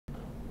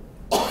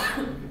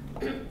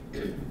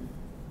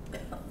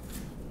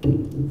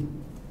We're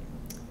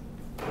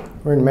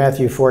in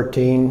Matthew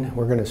 14.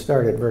 We're going to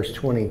start at verse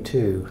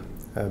 22.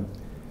 An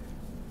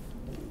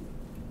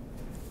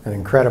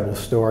incredible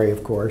story,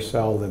 of course.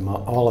 All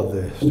of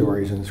the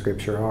stories in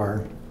Scripture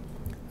are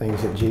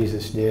things that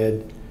Jesus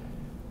did.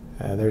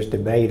 There's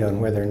debate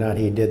on whether or not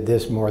he did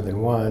this more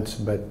than once,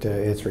 but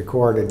it's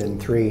recorded in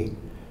 3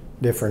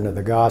 different of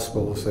the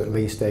Gospels, at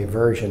least a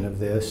version of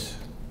this.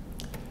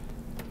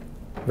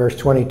 Verse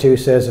 22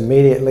 says,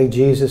 "Immediately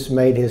Jesus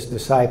made his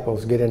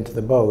disciples get into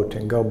the boat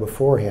and go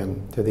before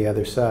him to the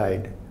other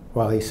side,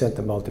 while he sent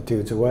the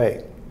multitudes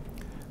away.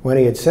 When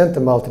he had sent the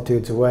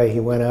multitudes away, he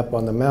went up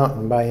on the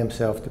mountain by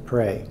himself to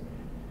pray.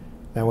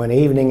 Now when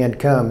evening had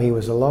come, he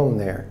was alone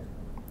there.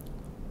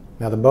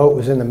 Now the boat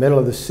was in the middle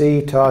of the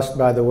sea, tossed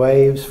by the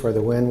waves, for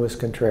the wind was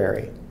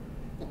contrary.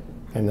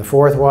 In the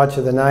 4th watch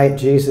of the night,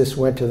 Jesus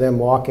went to them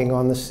walking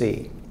on the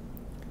sea.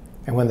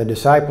 And when the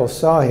disciples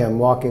saw him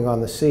walking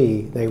on the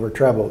sea, they were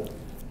troubled,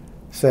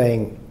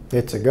 saying,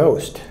 'It's a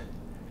ghost.'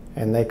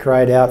 And they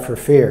cried out for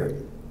fear.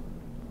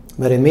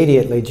 But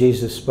immediately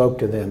Jesus spoke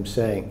to them,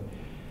 saying,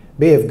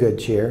 'Be of good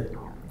cheer.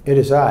 It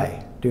is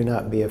I. Do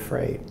not be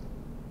afraid.'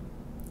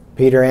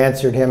 Peter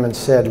answered him and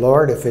said,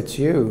 'Lord, if it's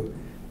you,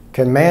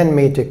 command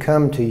me to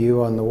come to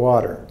you on the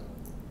water.'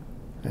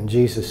 And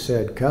Jesus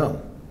said, 'Come.'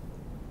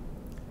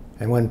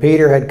 And when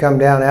Peter had come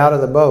down out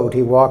of the boat,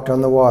 he walked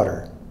on the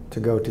water to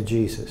go to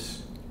Jesus.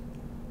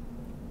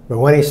 But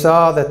when he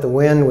saw that the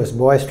wind was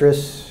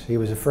boisterous, he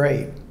was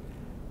afraid.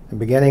 And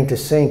beginning to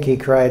sink, he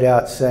cried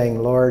out,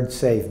 saying, 'Lord,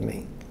 save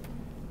me.'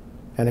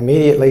 And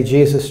immediately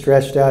Jesus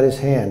stretched out his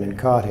hand and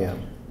caught him.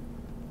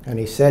 And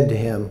he said to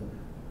him,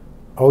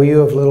 'O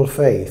you of little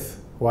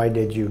faith, why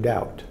did you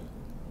doubt?'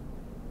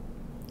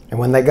 And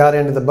when they got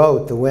into the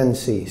boat, the wind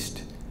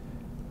ceased.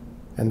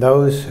 And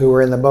those who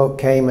were in the boat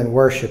came and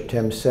worshipped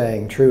him,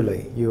 saying,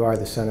 'Truly, you are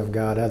the Son of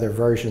God.'" Other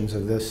versions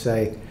of this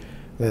say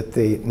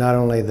that not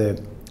only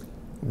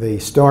the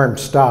storm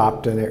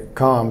stopped and it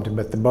calmed,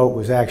 but the boat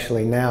was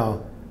actually now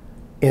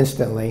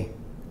instantly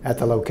at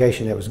the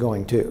location it was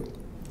going to.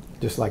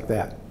 Just like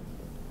that.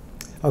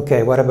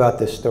 Okay, what about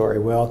this story?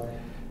 Well,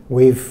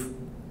 we've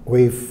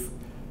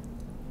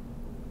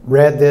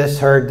read this,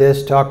 heard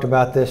this, talked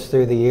about this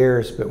through the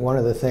years, but one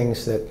of the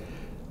things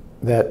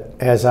that,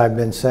 as I've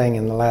been saying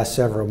in the last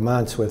several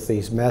months with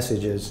these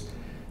messages,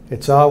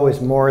 it's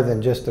always more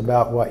than just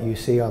about what you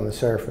see on the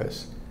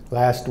surface.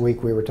 Last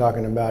week we were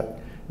talking about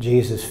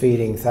Jesus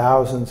feeding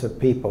thousands of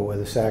people with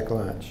a sack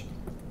lunch.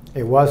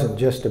 It wasn't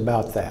just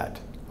about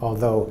that.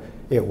 Although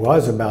it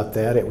was about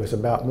that, it was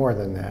about more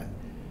than that.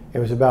 It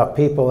was about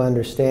people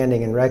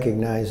understanding and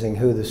recognizing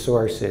who the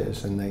source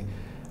is. And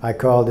I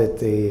called it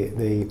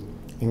the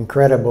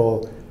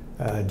incredible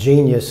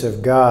genius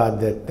of God,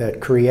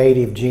 that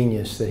creative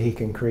genius that he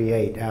can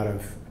create out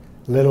of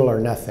little or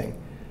nothing.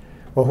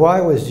 Well,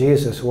 why was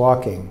Jesus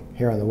walking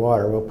here on the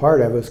water? Well, part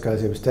of it was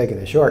because he was taking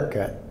a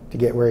shortcut to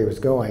get where he was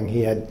going.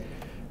 He had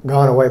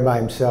gone away by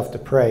himself to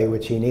pray,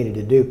 which he needed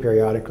to do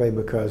periodically,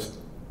 because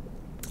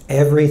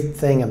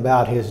everything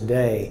about his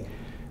day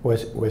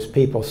was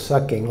people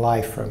sucking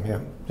life from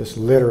him. Just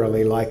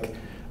literally like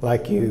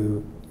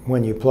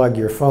when you plug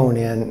your phone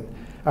in,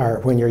 or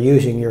when you're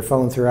using your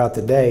phone throughout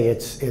the day,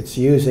 it's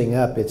using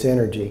up its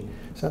energy.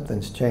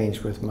 Something's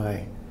changed with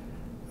my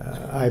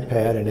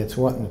iPad, and it's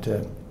wanting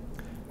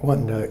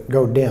to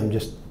go dim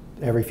just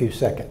every few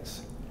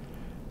seconds.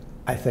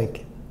 I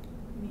think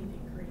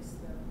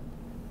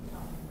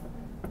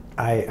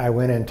I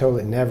went and told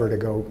it never to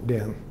go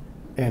dim,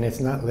 and it's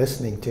not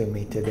listening to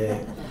me today.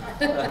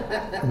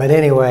 But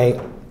anyway,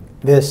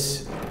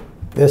 this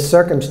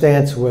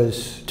circumstance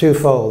was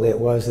twofold. It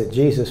was that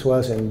Jesus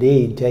was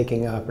indeed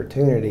taking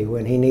opportunity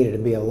when he needed to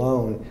be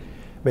alone,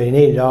 but he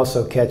needed to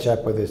also catch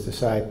up with his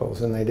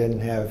disciples, and they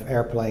didn't have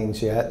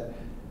airplanes yet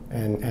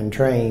and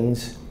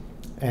trains,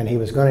 and he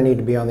was going to need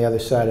to be on the other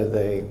side of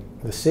the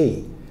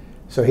sea.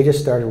 So he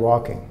just started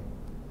walking.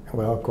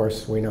 Well, of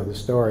course, we know the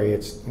story.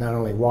 It's not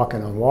only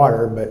walking on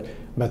water,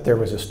 but there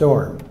was a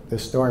storm. The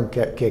storm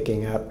kept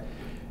kicking up,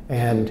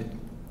 and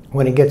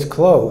when he gets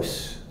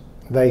close,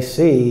 they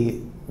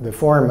see the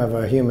form of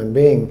a human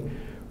being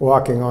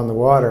walking on the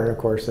water, and of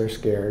course they're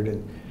scared.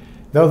 And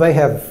though they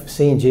have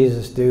seen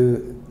Jesus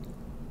do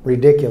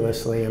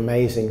ridiculously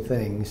amazing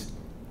things,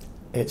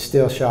 it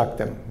still shocked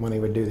them when he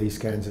would do these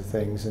kinds of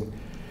things.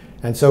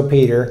 And so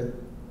Peter,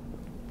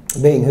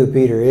 being who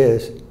Peter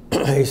is,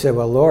 he said,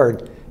 "Well,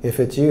 Lord, if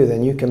it's you,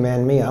 then you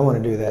command me. I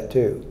want to do that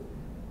too."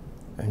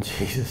 And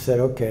Jesus said,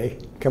 "Okay,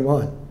 come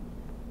on."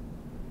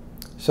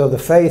 So the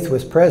faith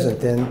was present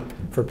then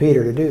for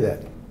Peter to do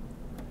that.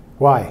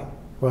 Why?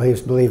 Well, he was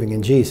believing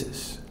in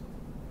Jesus.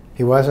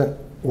 He wasn't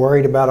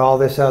worried about all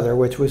this other,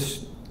 which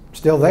was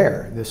still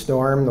there. The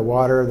storm, the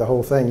water, the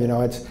whole thing. You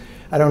know,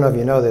 I don't know if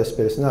you know this,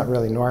 but it's not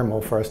really normal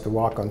for us to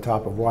walk on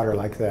top of water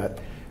like that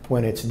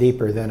when it's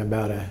deeper than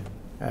about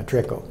a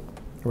trickle.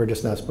 We're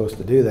just not supposed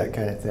to do that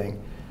kind of thing.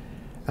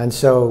 And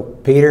so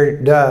Peter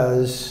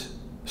does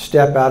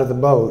step out of the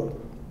boat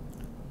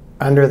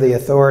under the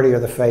authority or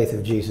the faith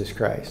of Jesus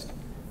Christ.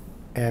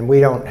 And we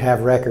don't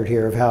have record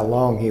here of how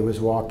long he was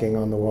walking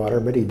on the water,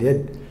 but he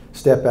did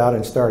step out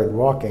and started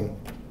walking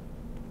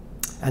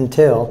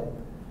until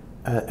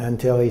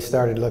he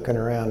started looking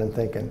around and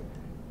thinking,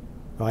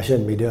 well, I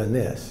shouldn't be doing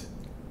this.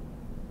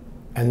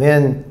 And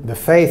then the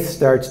faith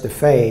starts to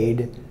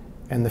fade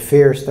and the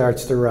fear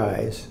starts to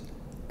rise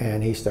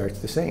and he starts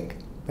to sink.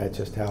 That's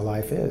just how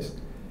life is.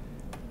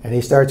 And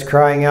he starts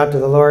crying out to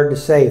the Lord to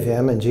save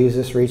him, and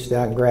Jesus reached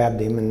out and grabbed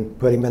him and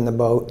put him in the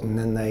boat, and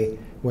then they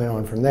went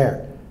on from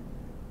there.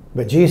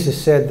 But Jesus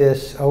said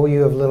this, "Oh,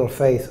 you of little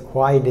faith,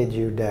 why did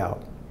you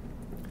doubt?"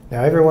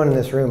 Now everyone in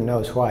this room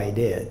knows why he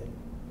did.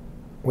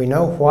 We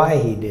know why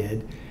he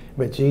did,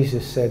 but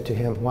Jesus said to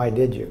him, "Why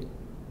did you?"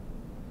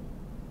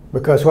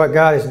 Because what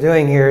God is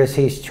doing here is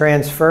he's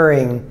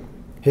transferring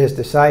his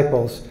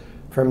disciples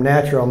from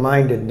natural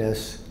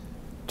mindedness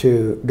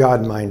to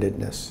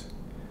God-mindedness.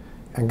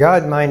 And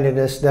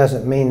God-mindedness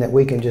doesn't mean that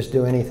we can just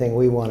do anything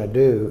we want to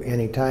do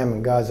anytime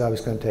and God's always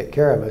going to take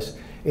care of us.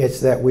 It's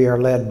that we are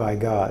led by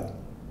God.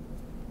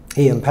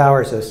 He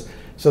empowers us.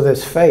 So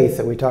this faith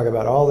that we talk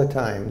about all the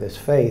time, this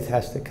faith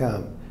has to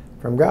come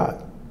from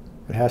God.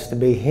 It has to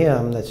be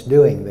him that's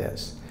doing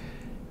this.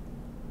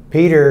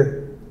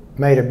 Peter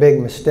made a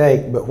big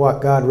mistake, but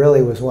what God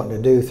really was wanting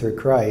to do through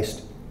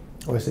Christ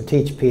was to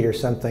teach Peter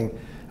something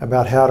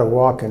about how to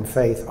walk in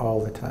faith all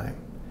the time.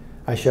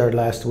 I shared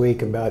last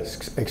week about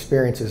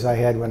experiences I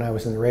had when I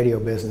was in the radio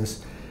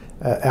business,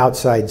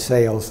 outside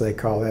sales they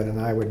call it, and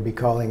I would be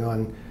calling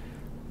on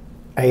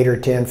 8 or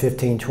 10,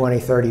 15, 20,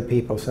 30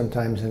 people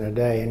sometimes in a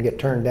day and get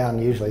turned down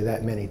usually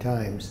that many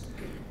times.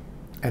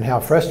 And how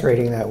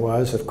frustrating that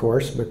was, of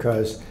course,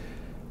 because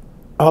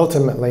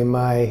ultimately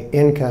my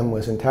income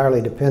was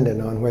entirely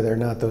dependent on whether or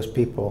not those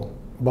people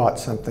bought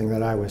something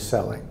that I was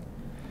selling.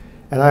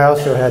 And I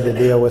also had to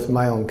deal with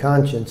my own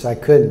conscience. I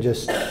couldn't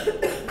just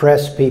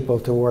press people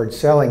towards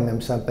selling them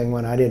something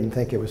when I didn't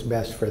think it was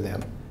best for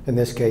them, in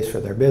this case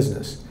for their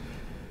business.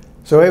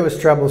 So it was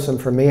troublesome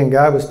for me, and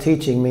God was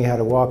teaching me how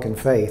to walk in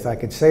faith. I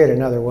could say it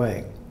another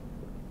way.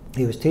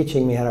 He was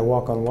teaching me how to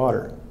walk on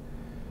water.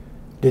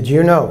 Did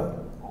you know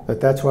that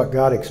that's what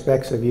God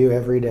expects of you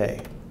every day,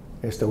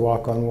 is to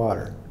walk on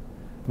water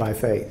by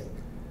faith?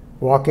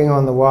 Walking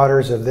on the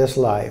waters of this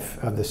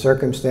life, of the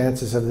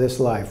circumstances of this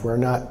life. We're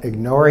not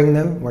ignoring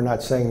them. We're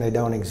not saying they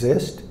don't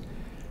exist.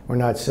 We're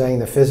not saying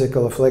the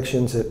physical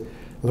afflictions that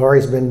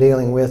Lori's been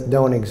dealing with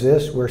don't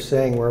exist. We're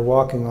saying we're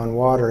walking on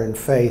water in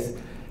faith,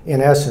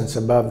 in essence,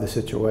 above the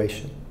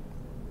situation.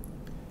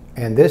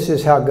 And this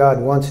is how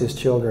God wants his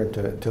children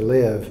to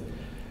live.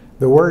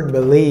 The word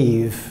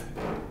believe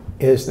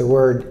is the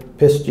word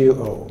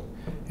pistuo,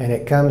 and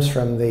it comes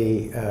from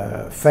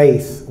the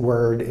faith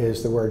word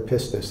is the word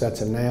pistis. That's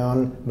a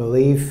noun.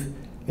 Belief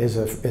is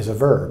a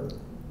verb.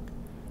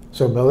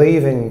 So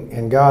believing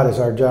in God is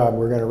our job.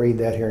 We're going to read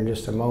that here in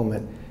just a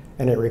moment.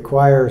 And it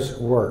requires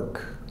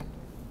work.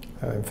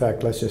 In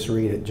fact, let's just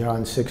read it.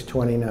 John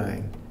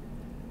 6:29.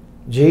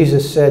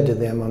 Jesus said to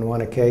them on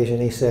one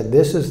occasion, he said,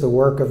 "This is the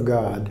work of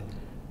God,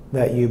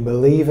 that you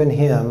believe in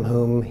him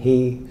whom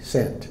he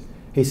sent."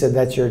 He said,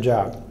 that's your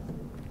job.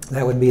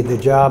 That would be the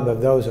job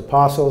of those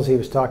apostles he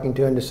was talking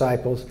to and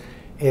disciples,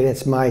 and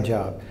it's my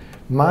job.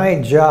 My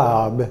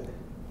job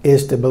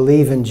is to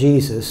believe in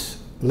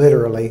Jesus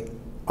literally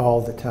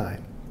all the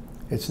time.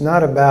 It's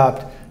not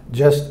about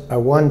just a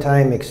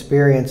one-time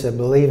experience of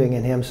believing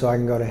in him so I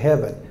can go to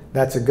heaven.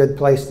 That's a good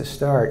place to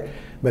start.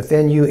 But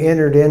then you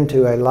entered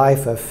into a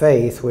life of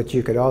faith, which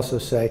you could also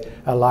say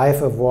a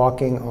life of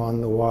walking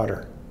on the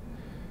water.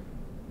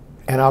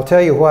 And I'll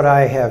tell you what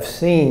I have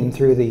seen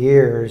through the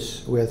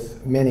years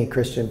with many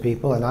Christian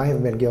people, and I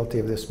have been guilty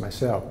of this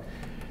myself.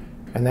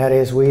 And that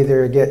is, we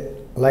either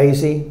get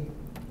lazy,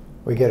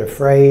 we get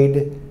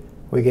afraid,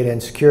 we get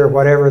insecure,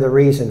 whatever the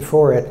reason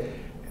for it,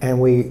 and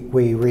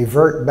we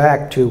revert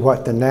back to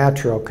what the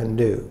natural can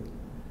do.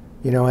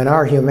 You know, in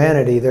our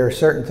humanity, there are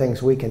certain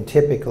things we can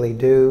typically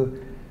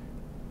do.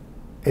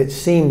 It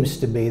seems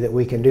to be that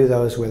we can do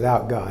those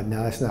without God.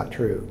 Now, that's not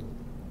true.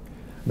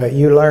 But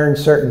you learn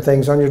certain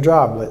things on your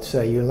job, let's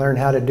say. You learn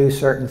how to do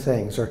certain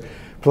things, or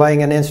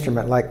playing an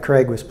instrument like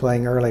Craig was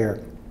playing earlier.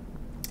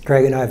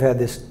 Craig and I have had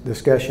this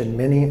discussion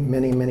many,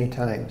 many, many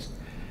times.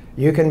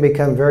 You can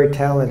become very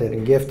talented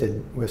and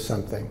gifted with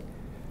something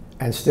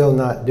and still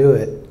not do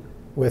it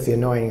with the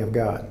anointing of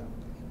God.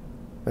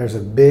 There's a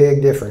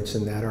big difference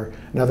in that, or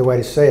another way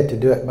to say it, to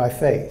do it by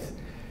faith.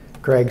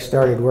 Craig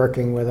started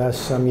working with us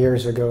some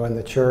years ago in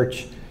the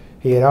church.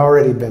 He had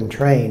already been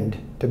trained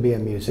to be a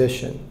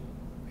musician.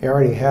 He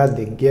already had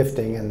the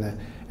gifting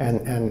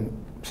and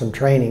some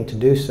training to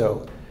do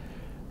so.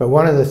 But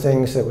one of the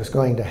things that was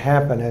going to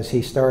happen as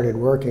he started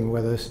working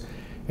with us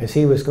is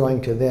he was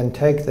going to then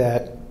take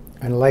that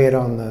and lay it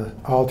on the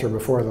altar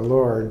before the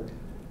Lord,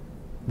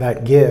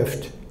 that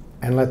gift,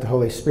 and let the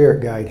Holy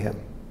Spirit guide him.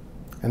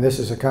 And this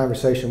is a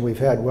conversation we've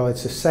had. Well,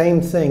 it's the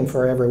same thing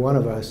for every one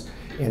of us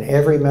in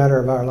every matter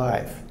of our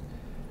life.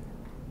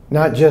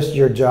 Not just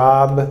your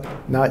job,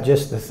 not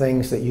just the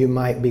things that you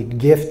might be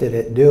gifted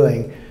at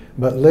doing,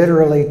 but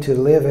literally to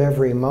live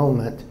every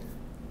moment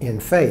in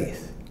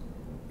faith.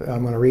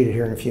 I'm going to read it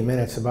here in a few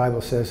minutes. The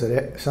Bible says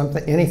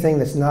that anything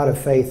that's not of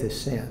faith is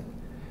sin.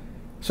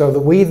 So that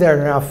we that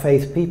are now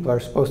faith people are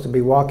supposed to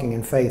be walking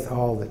in faith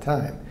all the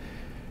time.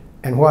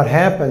 And what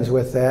happens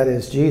with that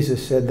is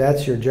Jesus said,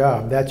 that's your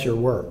job, that's your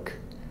work.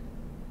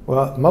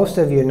 Well, most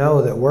of you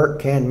know that work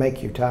can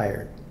make you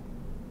tired.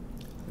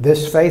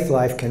 This faith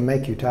life can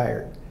make you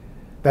tired.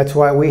 That's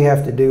why we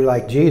have to do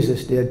like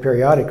Jesus did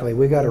periodically.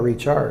 We got to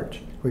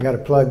recharge. We got to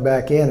plug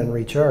back in and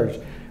recharge.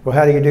 Well,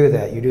 how do you do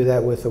that? You do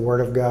that with the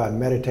Word of God,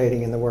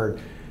 meditating in the Word.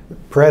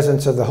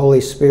 Presence of the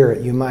Holy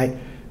Spirit. You might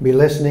be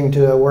listening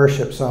to a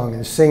worship song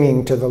and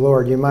singing to the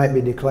Lord. You might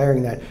be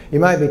declaring that.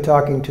 You might be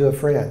talking to a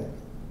friend.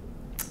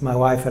 My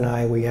wife and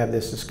I, we have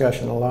this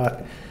discussion a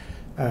lot.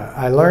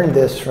 I learned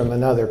this from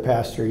another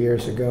pastor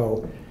years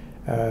ago.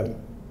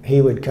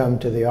 He would come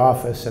to the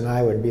office and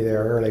I would be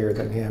there earlier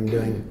than him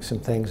doing some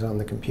things on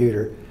the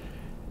computer.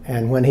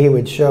 And when he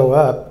would show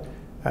up,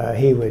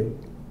 he would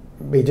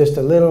be just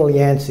a little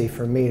yancy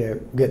for me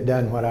to get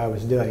done what I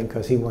was doing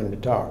because he wanted to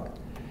talk.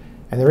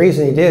 And the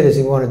reason he did is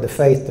he wanted the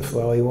faith to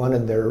flow. He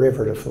wanted the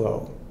river to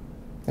flow.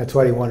 That's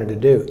what he wanted to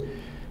do.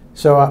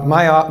 So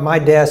my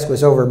desk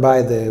was over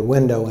by the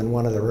window in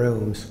one of the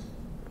rooms.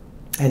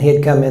 And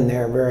he'd come in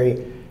there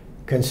very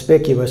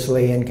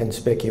conspicuously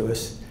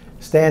inconspicuous,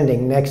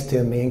 standing next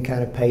to me and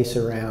kind of pace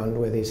around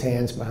with his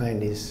hands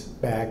behind his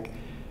back,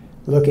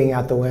 looking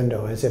out the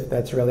window as if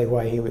that's really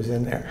why he was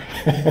in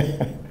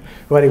there.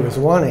 What he was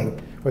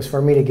wanting was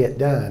for me to get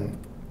done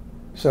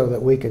so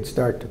that we could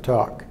start to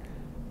talk.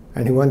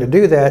 And he wanted to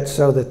do that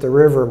so that the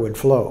river would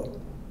flow.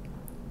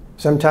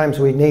 Sometimes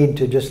we need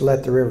to just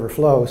let the river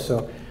flow.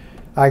 So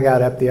I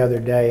got up the other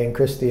day, and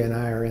Christy and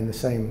I are in the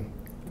same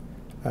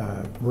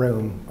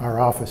room, our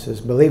offices.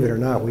 Believe it or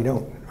not, we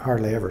don't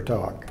hardly ever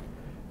talk.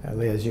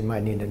 Liz, you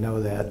might need to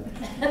know that.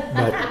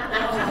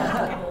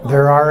 But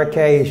there are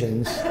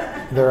occasions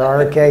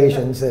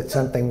that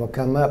something will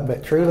come up.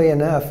 But truly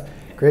enough,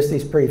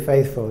 Christy's pretty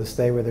faithful to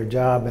stay with her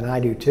job, and I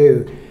do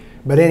too.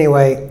 But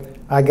anyway,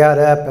 I got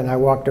up and I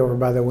walked over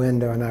by the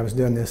window, and I was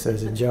doing this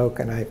as a joke,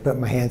 and I put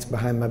my hands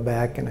behind my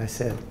back and I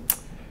said,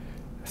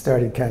 I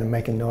started kind of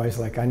making noise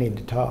like I need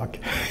to talk.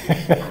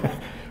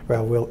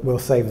 Well, we'll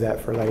save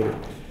that for later.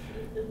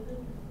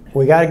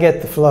 We got to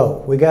get the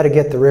flow. We got to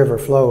get the river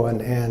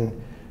flowing.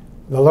 And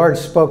the Lord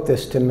spoke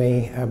this to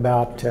me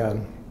about,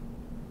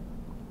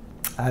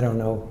 I don't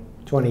know,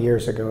 20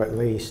 years ago at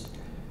least,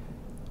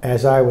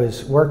 as I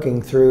was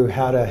working through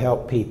how to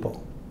help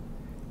people.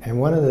 And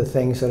one of the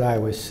things that I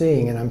was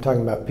seeing, and I'm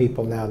talking about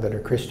people now that are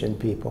Christian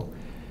people,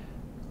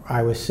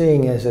 I was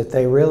seeing is that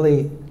they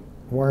really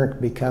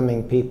weren't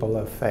becoming people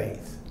of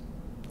faith.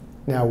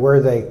 Now, were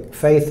they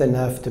faith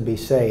enough to be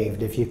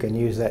saved, if you can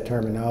use that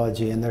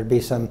terminology? And there'd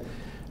be some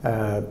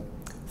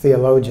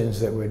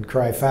theologians that would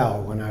cry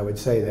foul when I would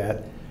say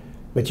that.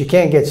 But you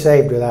can't get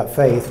saved without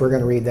faith. We're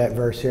going to read that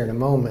verse here in a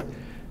moment.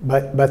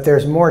 But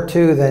there's more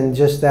to than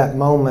just that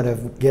moment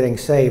of getting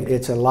saved.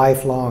 It's a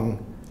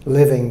lifelong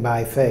living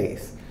by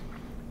faith.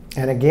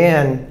 And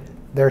again,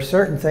 there are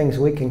certain things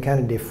we can kind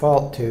of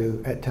default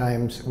to at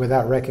times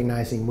without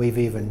recognizing we've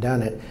even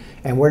done it.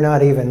 And we're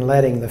not even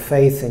letting the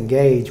faith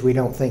engage. We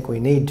don't think we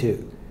need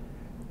to.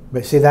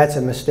 But see, that's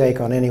a mistake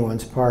on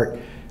anyone's part.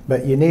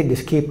 But you need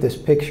to keep this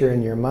picture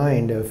in your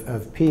mind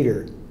of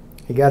Peter.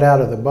 He got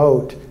out of the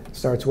boat,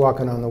 starts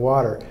walking on the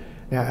water.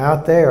 Now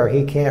out there,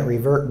 he can't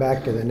revert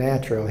back to the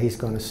natural. He's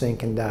going to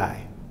sink and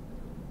die.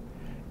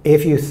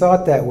 If you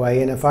thought that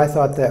way, and if I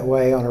thought that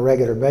way on a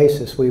regular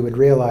basis, we would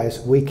realize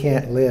we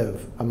can't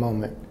live a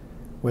moment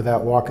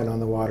without walking on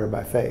the water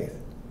by faith.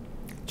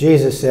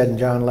 Jesus said in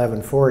John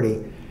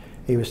 11:40,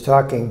 he was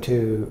talking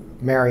to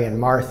Mary and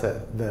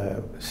Martha,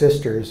 the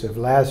sisters of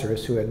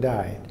Lazarus who had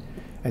died.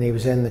 And he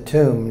was in the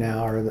tomb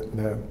now, or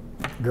the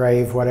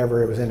grave,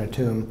 whatever, it was in a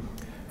tomb,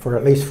 for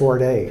at least 4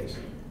 days.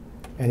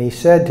 And he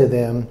said to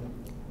them,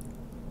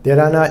 did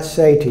I not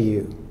say to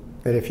you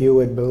that if you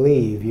would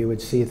believe, you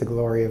would see the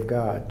glory of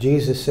God?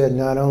 Jesus said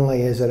not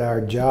only is it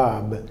our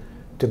job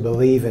to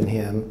believe in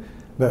him,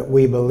 but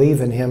we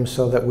believe in him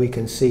so that we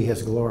can see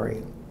his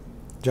glory.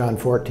 John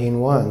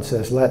 14:1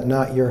 says, let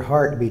not your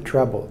heart be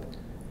troubled.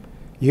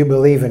 You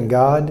believe in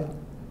God,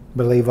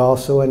 believe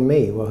also in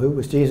me. Well, who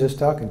was Jesus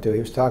talking to? He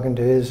was talking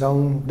to his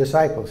own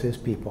disciples, his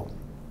people.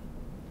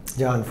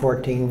 John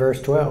 14,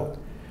 verse 12.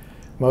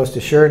 Most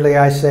assuredly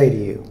I say to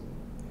you,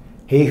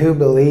 he who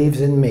believes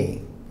in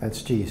me,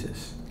 that's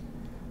Jesus,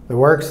 the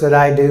works that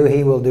I do,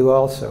 he will do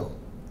also.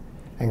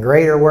 And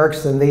greater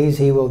works than these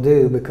he will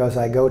do, because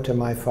I go to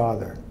my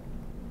Father.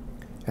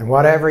 And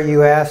whatever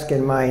you ask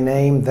in my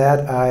name,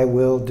 that I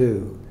will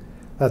do,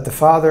 that the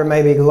Father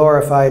may be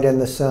glorified in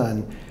the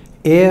Son.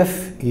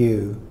 If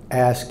you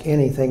ask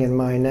anything in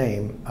my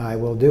name, I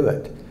will do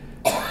it.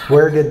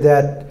 Where did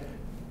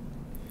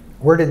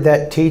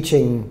that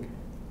teaching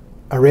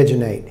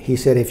originate? He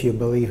said, if you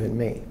believe in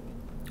me.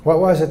 What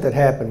was it that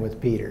happened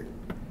with Peter?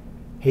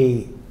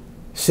 He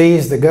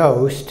sees the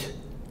ghost,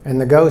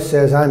 and the ghost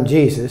says, I'm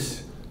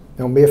Jesus.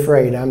 Don't be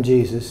afraid, I'm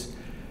Jesus.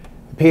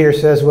 Peter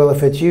says, well,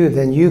 if it's you,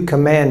 then you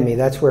command me.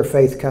 That's where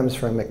faith comes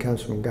from. It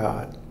comes from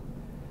God.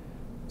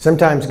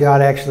 Sometimes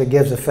God actually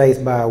gives a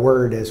faith by a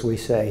word, as we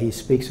say. He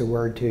speaks a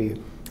word to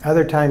you.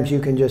 Other times you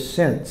can just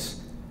sense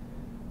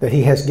that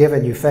He has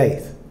given you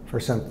faith for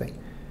something.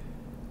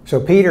 So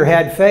Peter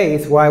had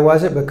faith. Why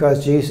was it?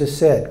 Because Jesus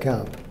said,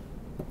 come.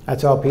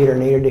 That's all Peter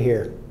needed to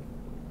hear.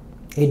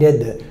 He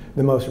did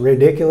the most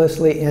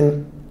ridiculously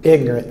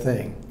ignorant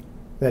thing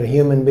that a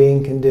human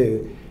being can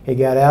do. He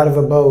got out of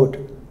a boat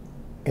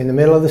in the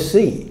middle of the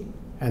sea.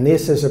 And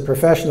this is a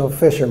professional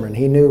fisherman.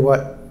 He knew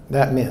what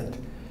that meant.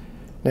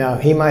 Now,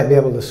 he might be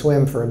able to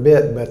swim for a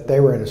bit, but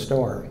they were in a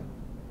storm.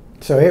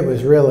 So it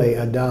was really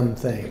a dumb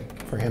thing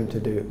for him to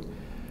do.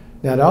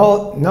 Now,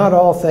 not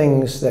all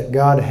things that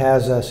God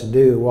has us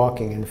do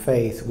walking in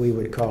faith we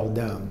would call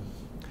dumb.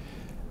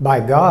 By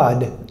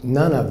God,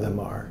 none of them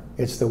are.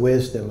 It's the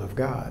wisdom of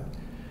God.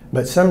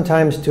 But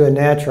sometimes to a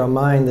natural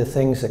mind, the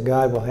things that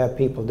God will have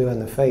people do in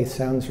the faith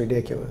sounds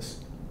ridiculous.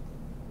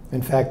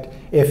 In fact,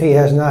 if He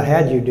has not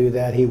had you do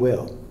that, He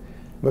will.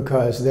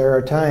 Because there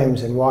are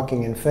times in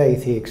walking in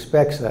faith, He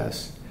expects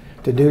us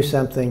to do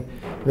something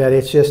that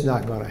it's just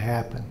not going to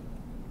happen.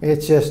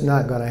 It's just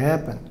not going to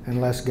happen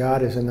unless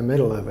God is in the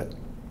middle of it.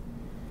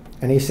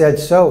 And He said,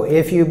 so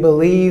if you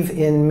believe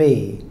in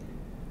me,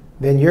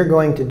 then you're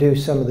going to do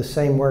some of the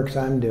same works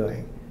I'm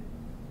doing.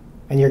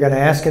 And you're going to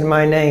ask in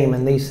my name,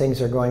 and these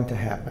things are going to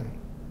happen.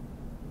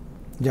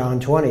 John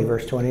 20,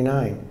 verse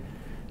 29.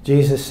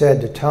 Jesus said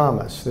to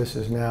Thomas, this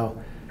is now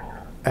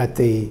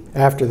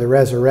after the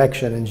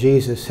resurrection, and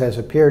Jesus has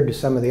appeared to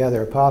some of the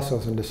other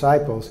apostles and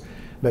disciples,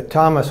 but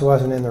Thomas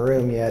wasn't in the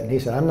room yet, and he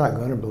said, I'm not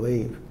going to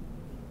believe.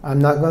 I'm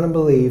not going to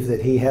believe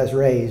that He has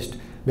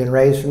been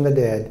raised from the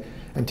dead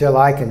until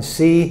I can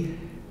see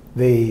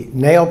the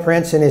nail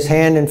prints in His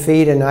hand and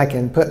feet, and I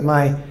can put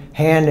my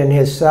hand in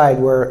His side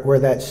where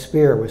that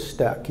spear was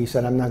stuck. He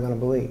said, I'm not going to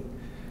believe.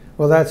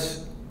 Well,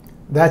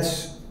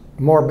 that's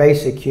more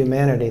basic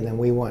humanity than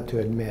we want to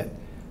admit.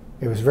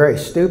 It was very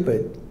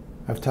stupid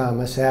of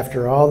Thomas,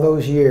 after all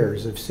those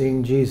years of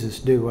seeing Jesus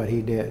do what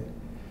He did.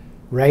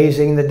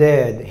 Raising the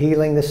dead,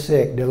 healing the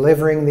sick,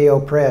 delivering the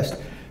oppressed,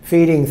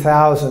 feeding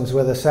thousands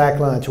with a sack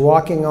lunch,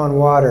 walking on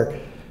water,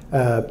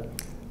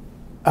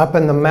 up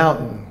in the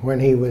mountain when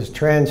He was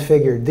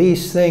transfigured.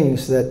 These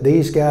things that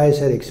these guys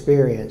had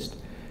experienced.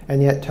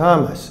 And yet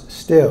Thomas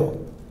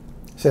still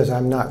says,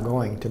 I'm not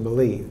going to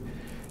believe.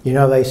 You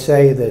know, they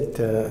say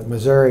that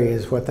Missouri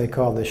is what they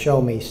call the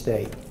show me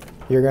state.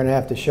 You're going to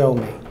have to show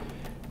me.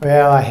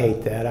 Well, I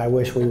hate that. I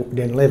wish we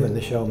didn't live in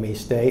the show me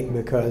state,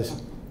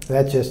 because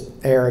that's just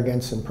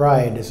arrogance and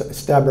pride. It's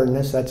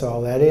stubbornness, that's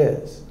all that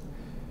is.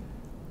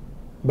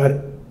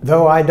 But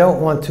though I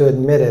don't want to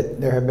admit it,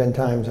 there have been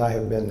times I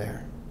have been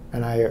there.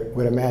 And I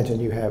would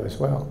imagine you have as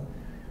well,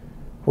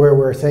 where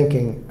we're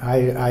thinking,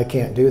 I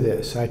can't do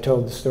this. I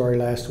told the story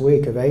last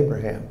week of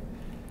Abraham.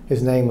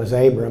 His name was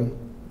Abram.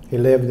 He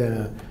lived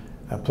in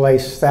a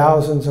place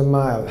thousands of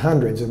miles,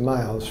 hundreds of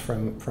miles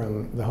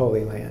from the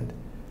Holy Land.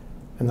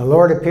 And the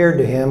Lord appeared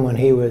to him when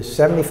he was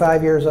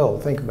 75 years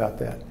old. Think about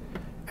that.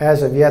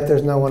 As of yet,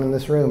 there's no one in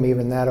this room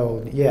even that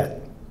old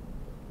yet.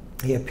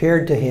 He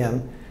appeared to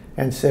him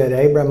and said,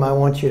 Abram, I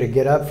want you to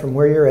get up from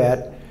where you're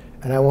at,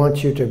 and I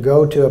want you to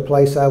go to a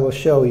place I will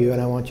show you,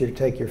 and I want you to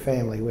take your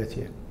family with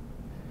you.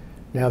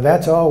 Now,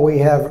 that's all we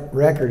have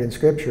record in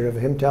Scripture of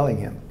him telling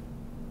him.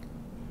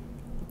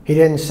 He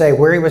didn't say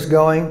where he was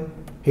going.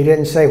 He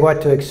didn't say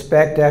what to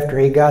expect after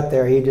he got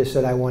there. He just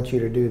said, I want you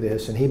to do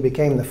this. And he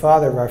became the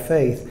father of our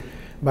faith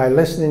by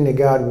listening to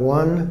God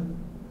one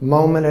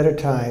moment at a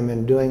time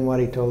and doing what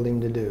He told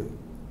him to do.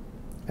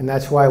 And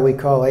that's why we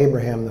call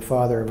Abraham the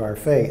father of our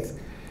faith.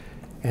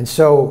 And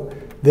so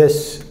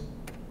this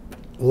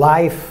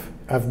life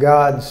of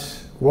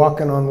God's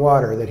walking on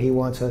water that He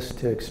wants us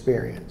to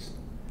experience.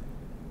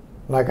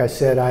 Like I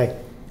said,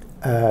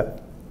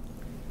 let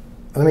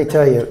me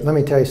tell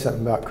you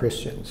something about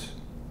Christians.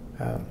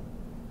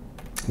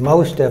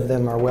 Most of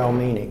them are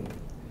well-meaning.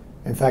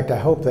 In fact, I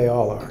hope they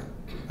all are.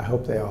 I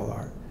hope they all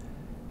are.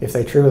 If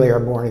they truly are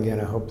born again,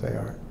 I hope they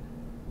are.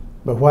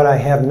 But what I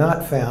have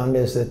not found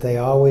is that they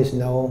always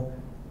know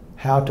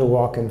how to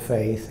walk in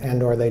faith,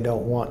 and or they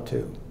don't want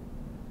to.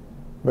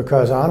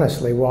 Because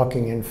honestly,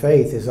 walking in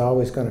faith is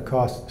always going to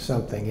cost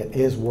something. It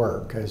is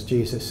work. As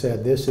Jesus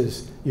said, this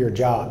is your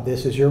job.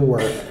 This is your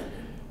work.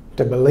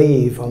 To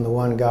believe on the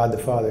one God the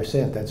Father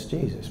sent. That's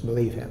Jesus.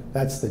 Believe Him.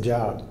 That's the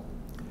job.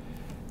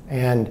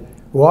 And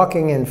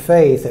walking in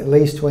faith, at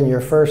least when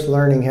you're first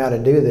learning how to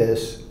do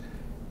this,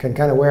 can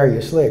kind of wear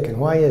you slick. And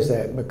why is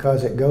that?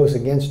 Because it goes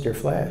against your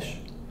flesh.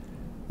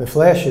 The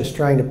flesh is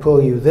trying to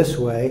pull you this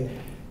way,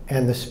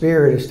 and the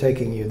Spirit is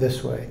taking you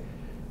this way.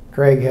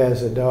 Craig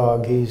has a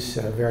dog. He's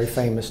a very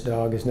famous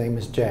dog. His name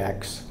is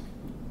Jax.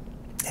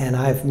 And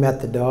I've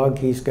met the dog.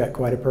 He's got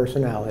quite a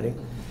personality.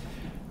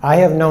 I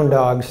have known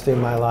dogs through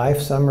my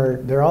life.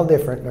 They're all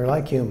different. They're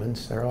like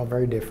humans. They're all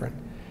very different.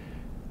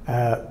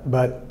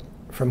 But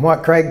from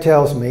what Craig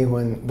tells me,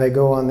 when they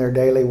go on their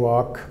daily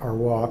walk or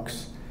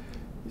walks,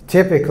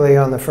 typically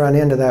on the front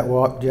end of that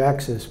walk,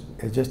 Jax is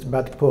just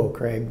about to pull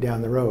Craig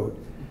down the road.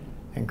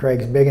 And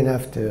Craig's big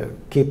enough to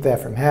keep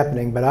that from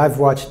happening, but I've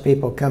watched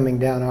people coming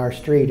down our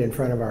street in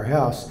front of our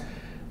house.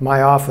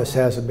 My office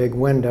has a big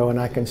window, and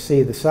I can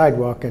see the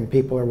sidewalk, and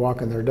people are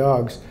walking their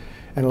dogs,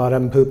 and a lot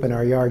of them poop in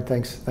our yard.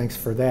 Thanks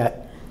for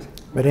that.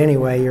 But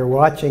anyway, you're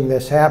watching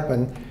this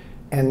happen,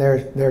 and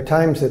there are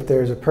times that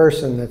there's a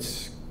person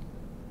that's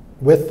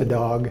with the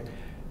dog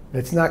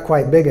that's not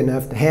quite big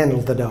enough to handle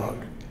the dog.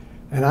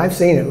 And I've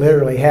seen it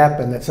literally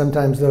happen, that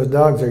sometimes those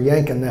dogs are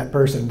yanking that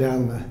person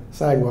down the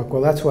sidewalk.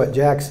 Well, that's what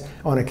Jack's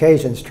on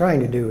occasions trying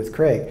to do with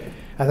Craig.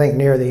 I think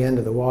near the end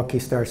of the walk he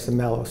starts to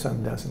mellow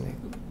some, doesn't he?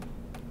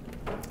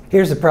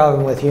 Here's the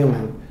problem with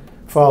human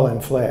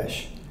fallen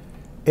flesh.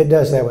 It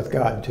does that with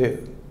God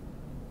too.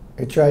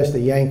 It tries to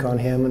yank on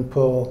him and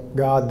pull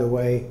God the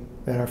way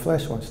that our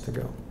flesh wants to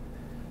go.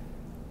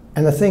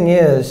 And the thing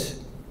is,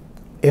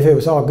 if it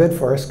was all good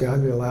for us,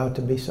 God would allow it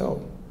to be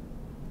so.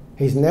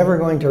 He's never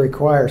going to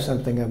require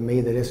something of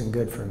me that isn't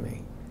good for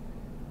me.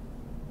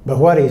 But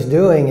what he's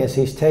doing is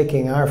he's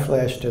taking our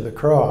flesh to the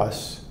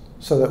cross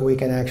so that we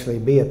can actually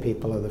be a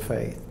people of the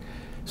faith.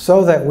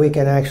 So that we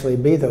can actually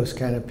be those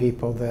kind of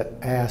people that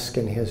ask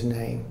in his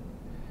name.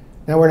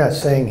 Now, we're not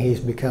saying he's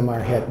become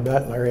our head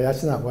butler.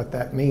 That's not what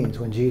that means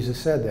when Jesus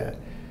said that.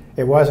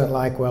 It wasn't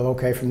like, well,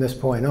 okay, from this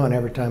point on,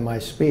 every time I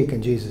speak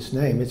in Jesus'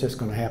 name, it's just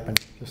going to happen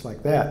just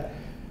like that.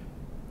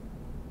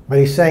 But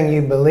he's saying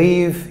you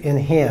believe in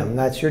him.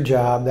 That's your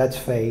job. That's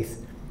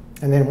faith.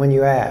 And then when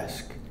you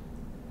ask.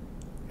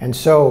 And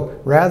so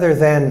rather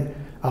than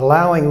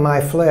allowing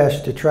my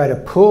flesh to try to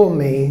pull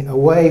me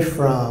away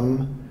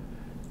from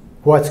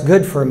what's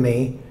good for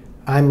me,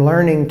 I'm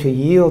learning to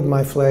yield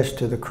my flesh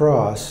to the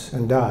cross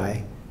and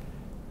die.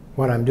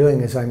 What I'm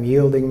doing is I'm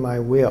yielding my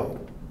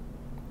will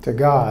to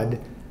God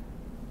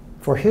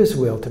for his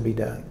will to be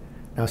done.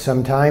 Now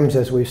sometimes,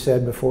 as we've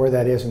said before,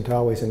 that isn't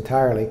always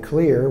entirely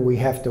clear. We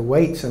have to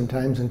wait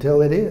sometimes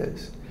until it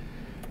is.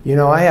 You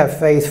know, I have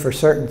faith for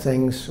certain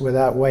things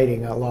without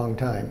waiting a long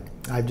time.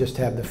 I just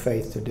have the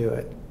faith to do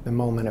it, the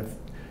moment of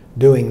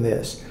doing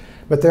this.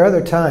 But there are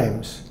other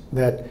times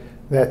that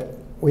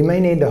we may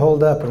need to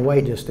hold up and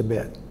wait just a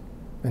bit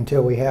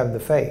until we have the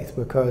faith,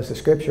 because the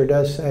scripture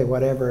does say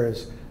whatever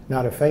is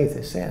not of faith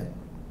is sin.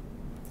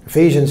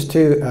 Hebrews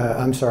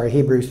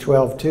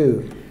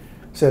 12:2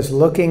 says,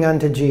 looking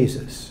unto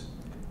Jesus,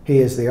 he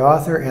is the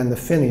author and the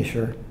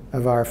finisher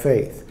of our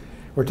faith.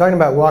 We're talking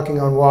about walking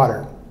on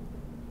water.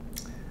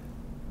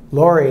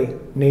 Lori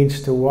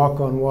needs to walk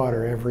on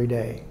water every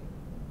day.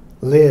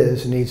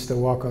 Liz needs to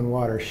walk on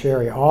water.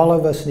 Sherry, all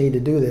of us need to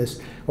do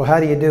this. Well, how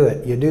do you do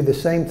it? You do the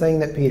same thing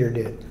that Peter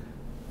did.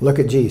 Look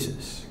at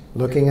Jesus,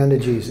 looking unto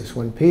Jesus.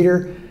 When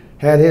Peter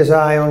had his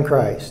eye on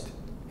Christ,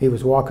 he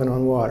was walking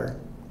on water.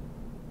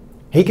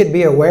 He could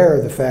be aware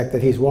of the fact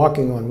that he's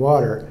walking on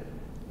water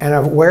and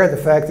aware of the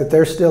fact that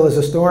there still is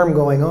a storm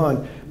going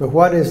on. But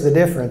what is the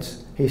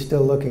difference? He's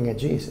still looking at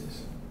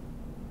Jesus.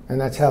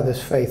 And that's how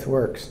this faith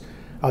works.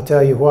 I'll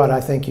tell you what,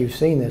 I think you've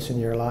seen this in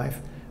your life.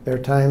 There are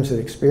times that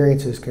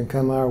experiences can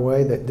come our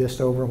way that just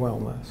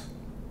overwhelm us.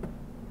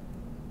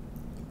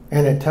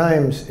 And at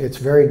times, it's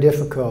very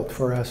difficult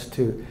for us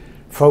to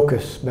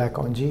focus back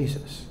on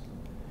Jesus.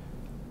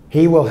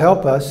 He will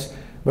help us,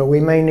 but we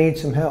may need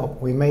some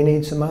help. We may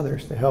need some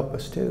others to help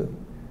us too.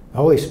 The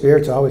Holy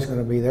Spirit's always going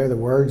to be there. The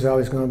Word's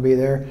always going to be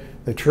there.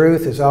 The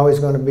truth is always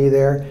going to be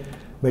there.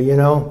 But you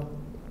know,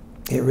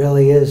 it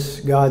really is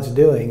God's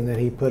doing that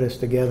he put us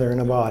together in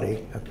a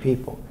body of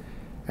people.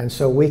 And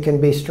so we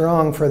can be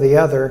strong for the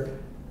other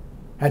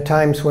at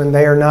times when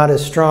they are not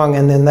as strong,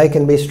 and then they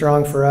can be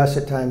strong for us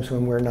at times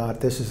when we're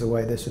not. This is the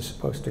way this is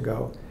supposed to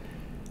go.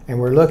 And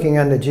we're looking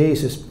unto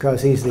Jesus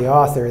because he's the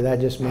author. That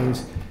just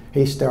means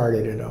he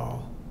started it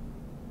all.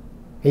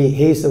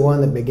 He's the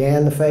one that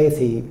began the faith.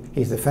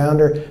 He's the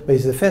founder, but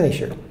he's the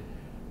finisher.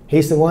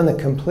 He's the one that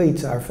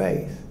completes our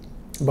faith,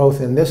 both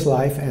in this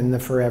life and the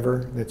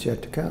forever that's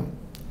yet to come.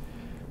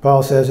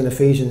 Paul says in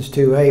Ephesians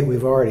 2:8,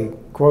 we've already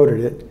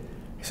quoted it,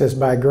 he says,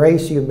 by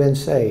grace you've been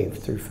saved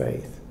through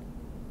faith.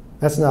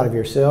 That's not of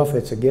yourself,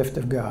 it's a gift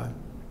of God.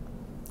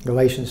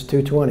 Galatians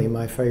 2:20,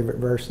 my favorite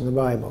verse in the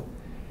Bible.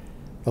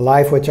 The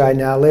life which I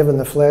now live in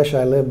the flesh,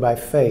 I live by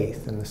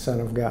faith in the Son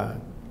of God.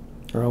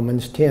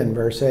 Romans 10,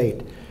 verse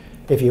 8.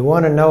 If you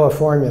want to know a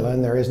formula,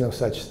 and there is no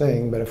such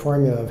thing, but a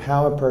formula of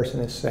how a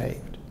person is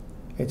saved,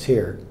 it's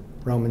here.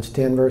 Romans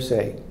 10, verse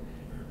 8.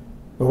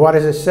 But what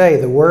does it say?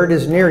 The word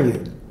is near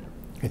you.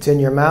 It's in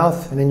your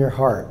mouth and in your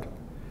heart.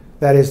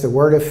 That is the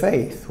word of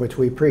faith which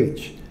we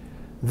preach.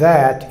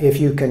 That if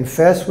you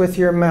confess with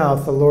your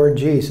mouth the Lord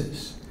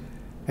Jesus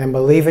and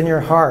believe in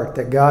your heart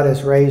that God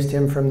has raised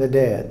him from the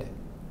dead,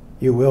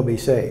 you will be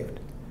saved.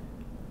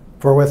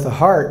 For with the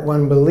heart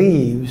one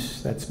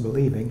believes, that's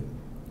believing,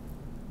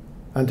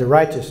 unto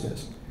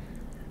righteousness.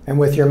 And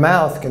with your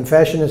mouth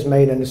confession is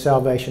made unto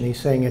salvation. He's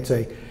saying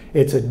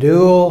it's a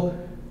dual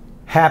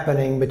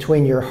happening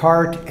between your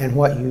heart and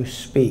what you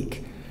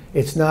speak.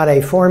 It's not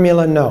a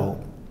formula,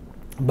 no,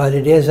 but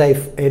it is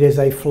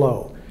a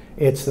flow.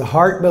 It's the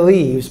heart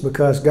believes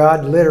because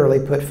God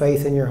literally put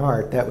faith in your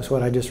heart. That was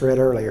what I just read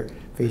earlier,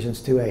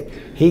 Ephesians 2:8.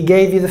 He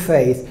gave you the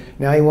faith.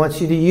 Now He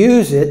wants you to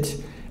use it.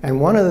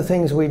 And one of the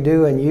things we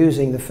do in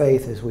using the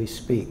faith is we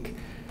speak.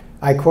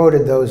 I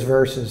quoted those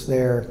verses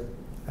there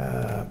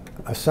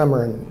a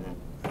summer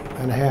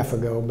and a half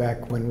ago,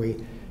 back when we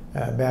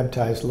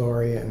baptized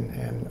Lori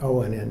and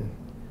Owen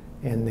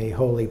in the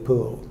holy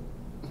pool,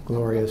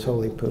 glorious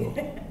holy pool.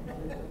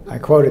 I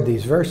quoted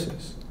these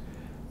verses.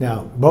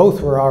 Now,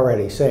 both were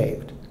already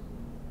saved,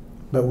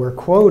 but we're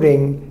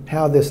quoting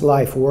how this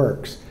life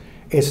works.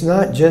 It's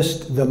not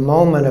just the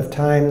moment of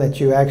time that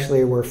you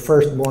actually were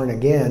first born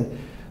again.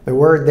 The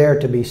word there,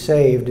 to be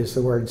saved, is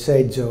the word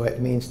seizo.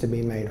 It means to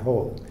be made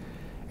whole.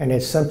 And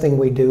it's something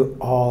we do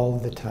all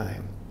the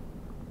time.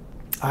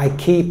 I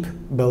keep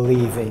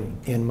believing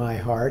in my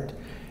heart,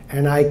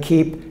 and I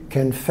keep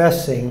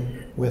confessing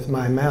with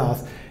my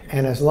mouth.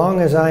 And as long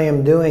as I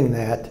am doing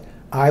that,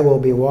 I will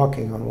be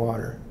walking on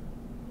water.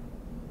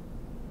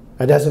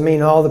 That doesn't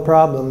mean all the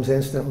problems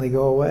instantly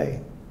go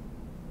away.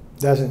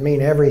 Doesn't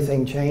mean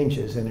everything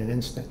changes in an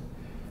instant.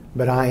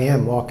 But I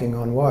am walking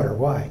on water.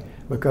 Why?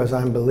 Because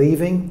I'm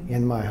believing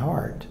in my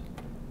heart,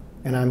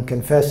 and I'm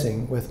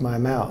confessing with my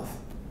mouth.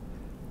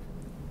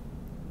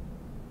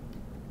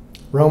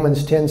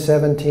 Romans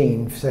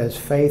 10:17 says,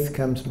 faith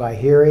comes by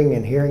hearing,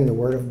 and hearing the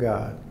Word of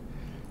God.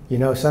 You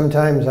know,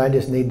 sometimes I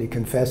just need to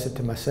confess it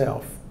to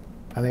myself.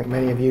 I think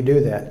many of you do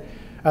that.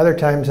 Other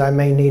times I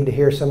may need to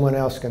hear someone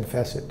else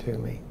confess it to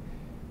me.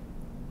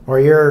 Or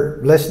you're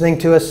listening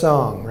to a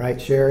song,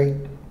 right, Sherry?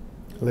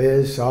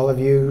 Liz, all of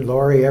you,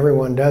 Lori,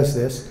 everyone does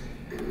this.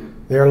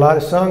 There are a lot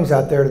of songs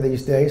out there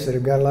these days that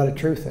have got a lot of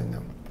truth in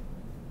them.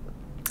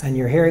 And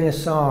you're hearing a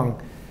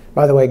song.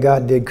 By the way,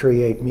 God did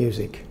create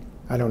music.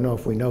 I don't know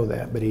if we know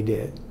that, but He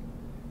did.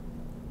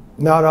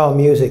 Not all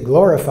music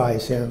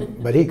glorifies Him,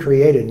 but He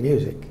created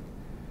music.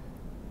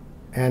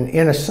 And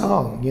in a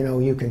song, you know,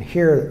 you can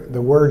hear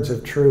the words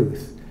of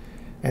truth,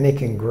 and it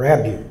can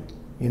grab you.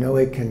 You know,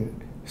 it can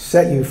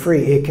set you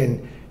free. It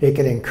can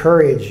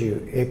encourage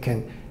you. It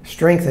can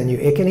strengthen you.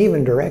 It can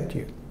even direct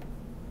you.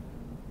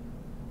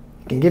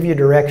 It can give you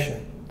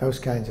direction, those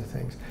kinds of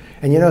things.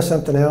 And you know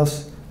something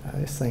else?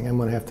 This thing, I'm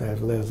going to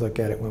have Liz look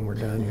at it when we're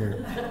done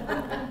here.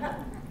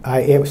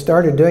 I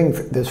started doing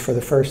this for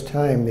the first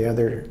time the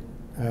other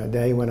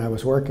day when I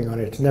was working on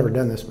it. It's never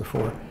done this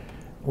before.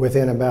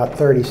 Within about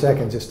 30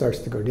 seconds, it starts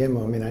to go dim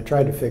on me. And I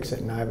tried to fix it,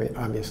 and I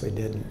obviously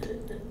didn't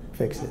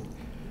fix it.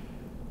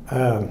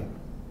 Of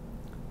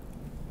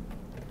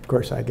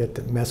course, I get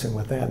to messing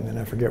with that, and then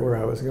I forget where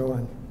I was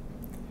going.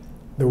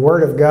 The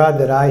Word of God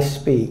that I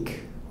speak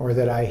or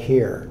that I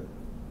hear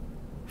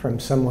from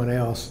someone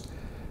else,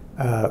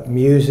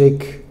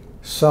 music,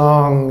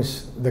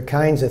 songs, the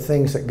kinds of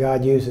things that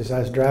God uses. I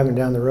was driving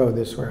down the road,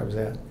 this is where I was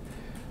at,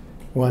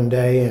 one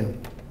day,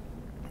 and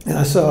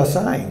I saw a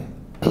sign.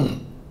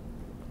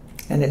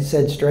 And it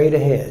said straight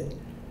ahead.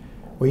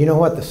 Well, you know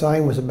what the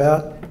sign was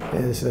about?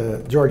 Is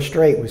George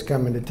Strait was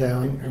coming to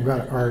town,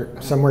 or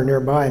somewhere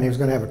nearby, and he was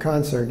going to have a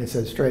concert, and it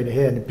said straight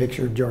ahead, a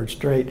picture of George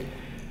Strait.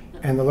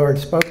 And the Lord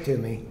spoke to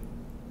me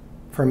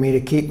for me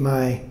to keep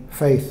my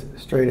faith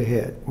straight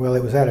ahead. Well,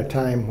 it was at a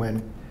time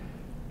when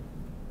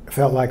it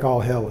felt like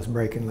all hell was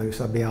breaking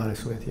loose, I'll be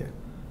honest with you.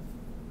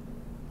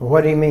 Well,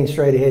 what do you mean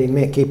straight ahead? He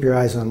meant keep your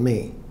eyes on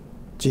me.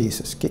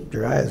 Jesus, keep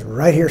your eyes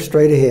right here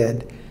straight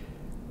ahead,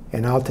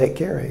 and I'll take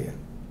care of you.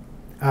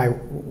 I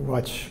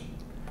watch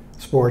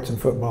sports and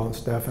football and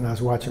stuff, and I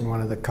was watching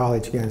one of the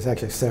college games,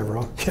 actually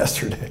several,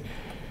 yesterday.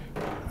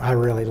 I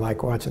really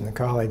like watching the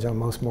college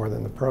almost more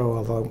than the pro,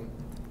 although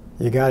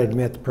you got to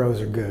admit the pros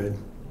are good,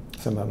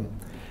 some of them.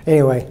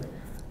 Anyway,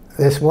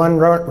 this one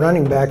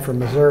running back from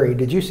Missouri,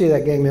 did you see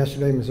that game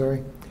yesterday,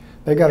 Missouri?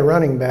 They got a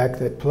running back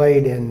that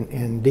played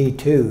in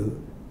D2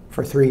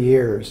 for 3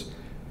 years,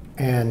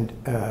 and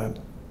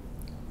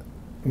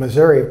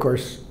Missouri, of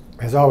course,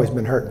 has always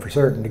been hurting for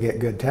certain to get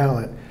good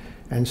talent.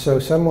 And so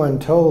someone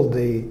told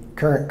the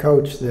current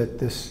coach that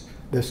this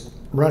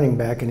running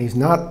back, and he's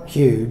not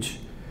huge,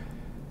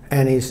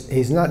 and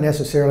he's not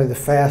necessarily the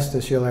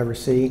fastest you'll ever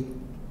see,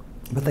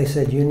 but they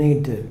said, you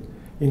need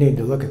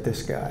to look at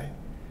this guy.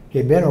 He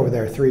had been over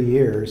there 3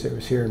 years. It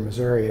was here in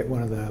Missouri at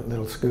one of the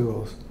little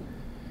schools.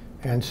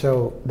 And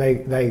so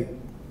they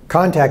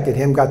contacted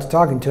him, got to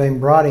talking to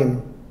him, brought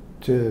him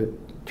to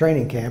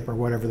training camp or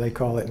whatever they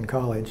call it in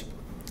college,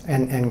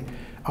 and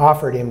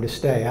offered him to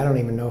stay. I don't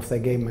even know if they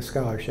gave him a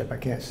scholarship. I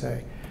can't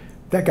say.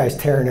 That guy's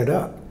tearing it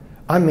up.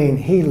 I mean,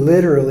 he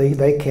literally,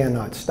 they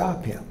cannot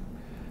stop him.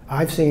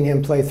 I've seen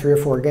him play 3 or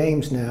 4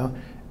 games now,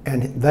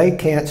 and they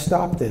can't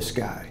stop this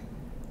guy.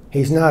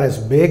 He's not as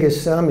big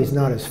as some. He's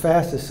not as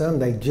fast as some.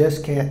 They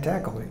just can't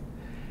tackle him.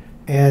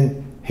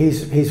 And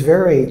he's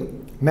very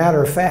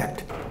matter of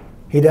fact.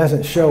 He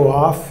doesn't show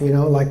off, you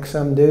know, like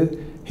some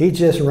do. He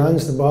just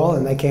runs the ball,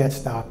 and they can't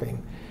stop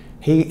him.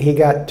 He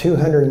got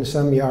 200 and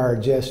some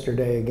yards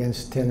yesterday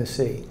against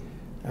Tennessee.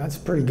 That's a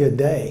pretty good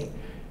day.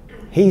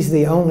 He's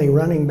the only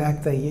running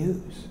back they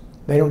use.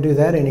 They don't do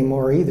that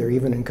anymore either,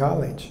 even in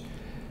college.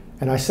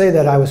 And I say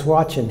that I was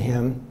watching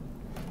him,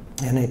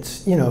 And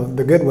it's, you know,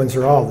 the good ones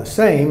are all the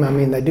same. I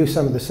mean, they do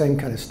some of the same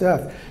kind of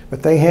stuff.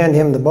 But they hand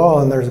him the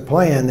ball and there's a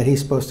plan that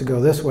he's supposed to go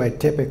this way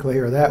typically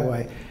or that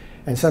way.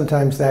 And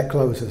sometimes that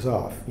closes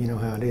off. You know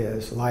how it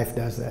is. Life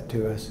does that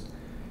to us.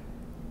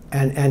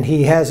 And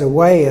he has a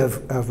way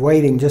of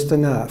waiting just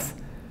enough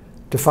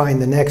to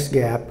find the next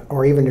gap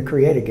or even to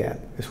create a gap,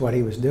 is what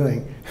he was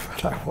doing.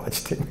 But I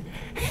watched him.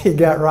 He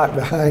got right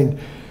behind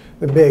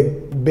the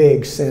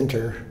big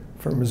center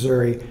from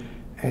Missouri,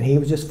 and he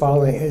was just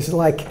following. It's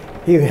like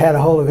he had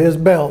a hold of his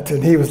belt,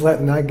 and he was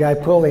letting that guy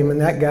pull him, and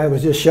that guy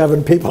was just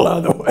shoving people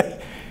out of the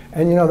way.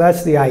 And you know,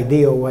 that's the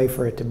ideal way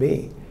for it to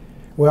be.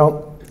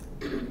 Well,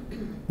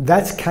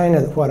 that's kind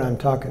of what I'm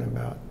talking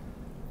about.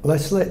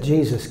 Let's let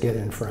Jesus get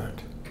in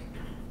front.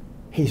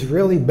 He's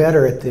really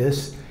better at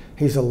this.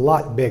 He's a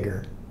lot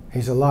bigger.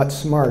 He's a lot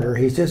smarter.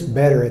 He's just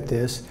better at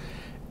this.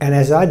 And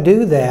as I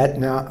do that,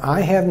 now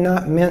I have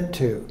not meant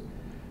to,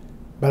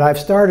 but I've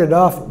started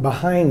off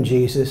behind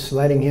Jesus,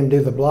 letting him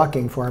do the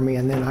blocking for me,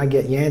 and then I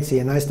get Yancey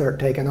and I start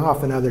taking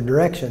off in other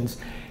directions.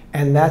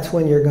 And that's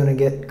when you're going to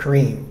get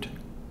creamed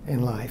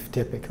in life,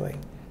 typically.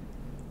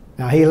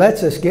 Now, he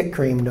lets us get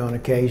creamed on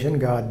occasion,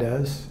 God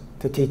does,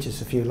 to teach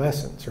us a few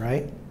lessons,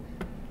 right?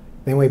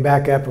 Then we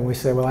back up and we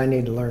say, well, I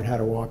need to learn how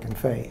to walk in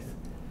faith.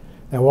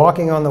 Now,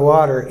 walking on the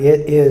water,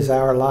 it is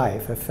our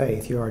life of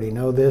faith. You already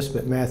know this,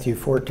 but Matthew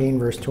 14,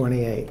 verse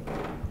 28.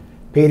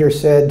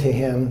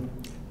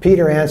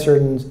 Peter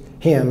answered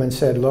him and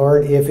said,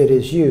 Lord, if it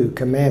is you,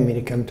 command me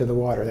to come to the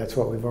water. That's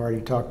what we've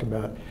already talked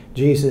about.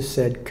 Jesus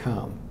said,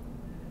 come.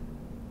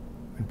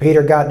 When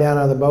Peter got down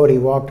out of the boat, he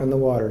walked on the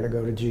water to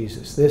go to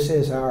Jesus. This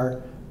is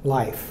our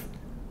life,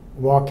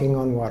 walking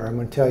on water. I'm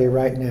going to tell you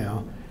right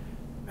now,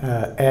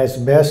 as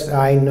best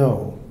I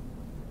know,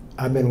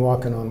 I've been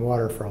walking on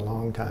water for a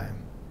long time.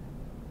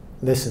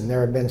 Listen, there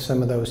have been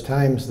some of those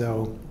times,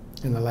 though,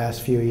 in the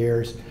last few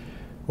years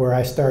where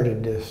I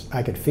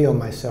could feel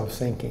myself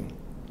sinking.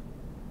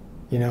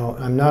 You know,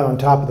 I'm not on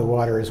top of the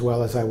water as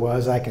well as I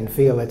was. I can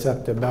feel it's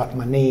up to about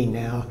my knee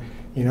now.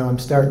 You know, I'm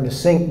starting to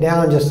sink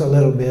down just a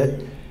little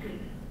bit.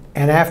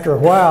 And after a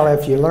while,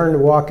 if you learn to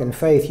walk in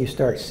faith, you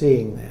start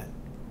seeing that.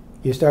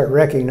 You start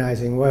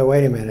recognizing, well,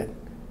 wait a minute.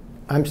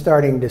 I'm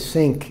starting to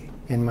sink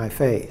in my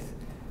faith.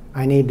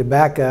 I need to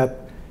back up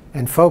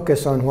and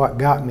focus on what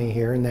got me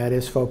here, and that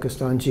is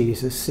focused on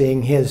Jesus,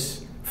 seeing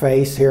his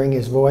face, hearing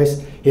his voice,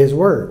 his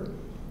word.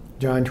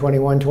 John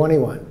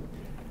 21:21.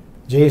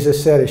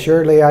 Jesus said,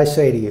 assuredly I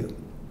say to you,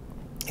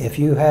 if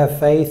you have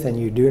faith and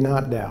you do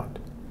not doubt,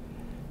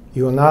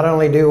 you will not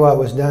only do what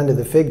was done to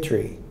the fig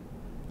tree,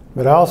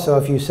 but also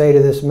if you say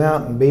to this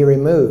mountain, be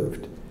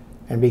removed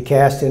and be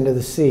cast into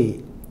the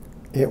sea,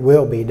 it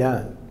will be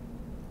done.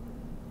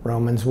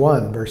 Romans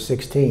 1, verse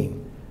 16.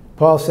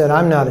 Paul said,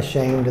 I'm not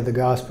ashamed of the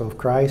gospel of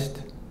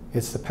Christ.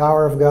 It's the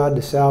power of God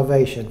to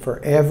salvation for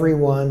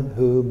everyone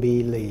who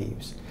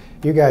believes.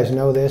 You guys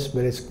know this,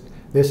 but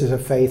this is a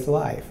faith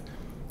life.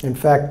 In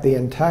fact, the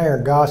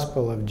entire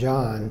Gospel of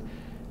John,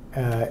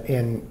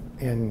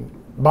 in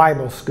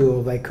Bible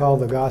school, they call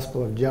the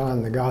Gospel of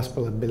John the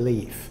Gospel of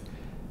Belief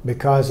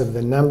because of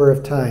the number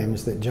of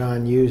times that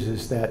John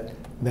uses that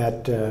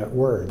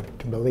word,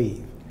 to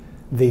believe.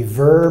 The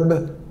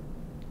verb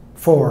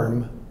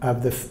form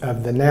of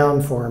the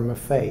noun form of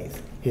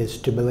faith is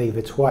to believe.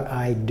 It's what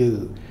I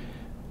do.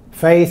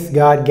 Faith,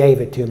 God gave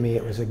it to me.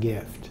 It was a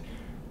gift.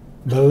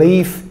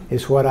 Belief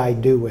is what I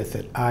do with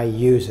it. I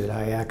use it.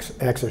 I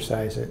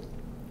exercise it.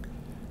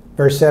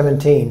 Verse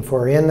 17,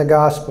 for in the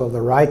gospel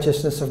the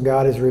righteousness of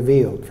God is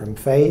revealed from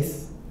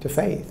faith to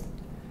faith.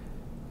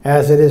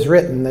 As it is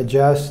written, the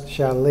just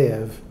shall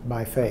live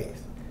by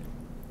faith.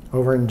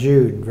 Over in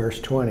Jude, verse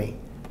 20,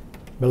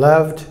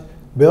 beloved,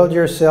 build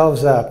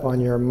yourselves up on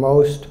your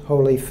most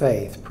holy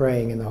faith,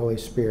 praying in the Holy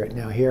Spirit.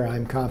 Now here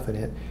I'm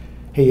confident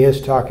he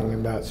is talking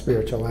about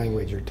spiritual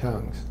language or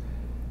tongues.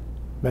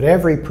 But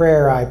every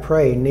prayer I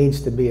pray needs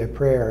to be a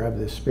prayer of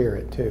the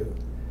Spirit too.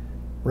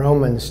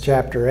 Romans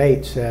chapter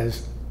 8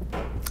 says,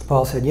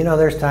 Paul said, you know,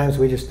 there's times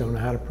we just don't know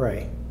how to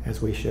pray as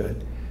we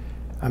should.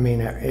 I mean,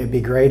 it'd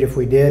be great if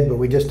we did, but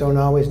we just don't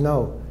always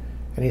know.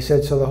 And he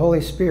said, so the Holy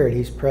Spirit,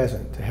 he's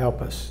present to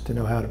help us to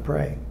know how to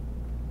pray.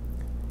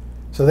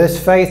 So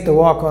this faith to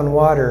walk on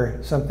water,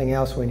 something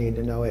else we need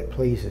to know, it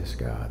pleases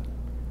God.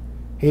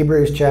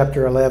 Hebrews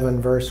chapter 11,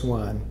 verse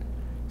 1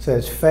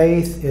 says,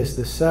 faith is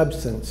the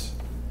substance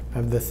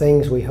of the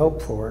things we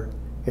hope for.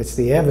 It's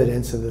the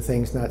evidence of the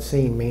things not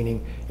seen,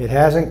 meaning it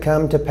hasn't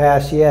come to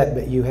pass yet,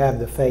 but you have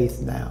the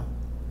faith now.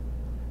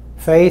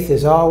 Faith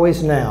is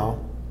always now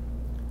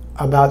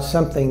about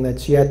something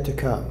that's yet to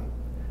come.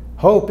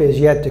 Hope is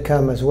yet to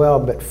come as well,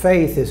 but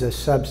faith is a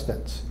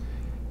substance.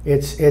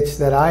 It's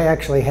that I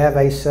actually have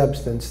a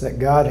substance, that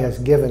God has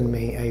given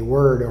me a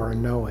word or a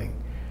knowing.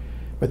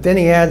 But then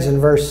he adds in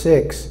verse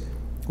 6,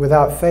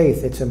 without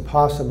faith it's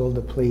impossible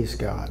to please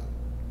God.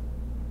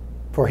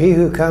 For he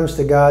who comes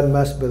to God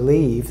must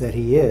believe that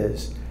he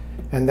is,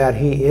 and that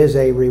he is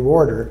a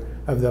rewarder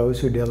of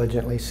those who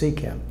diligently seek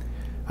him.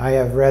 I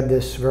have read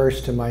this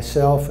verse to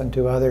myself and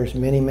to others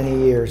many,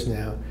 many years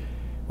now.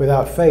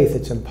 Without faith,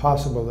 it's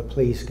impossible to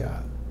please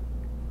God.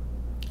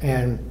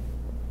 And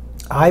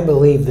I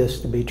believe this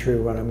to be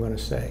true, what I'm going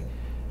to say.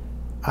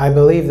 I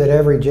believe that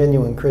every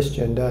genuine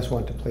Christian does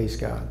want to please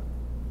God.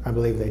 I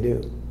believe they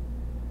do.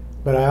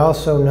 But I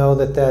also know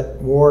that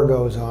that war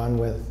goes on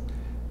with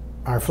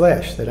our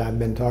flesh that I've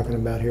been talking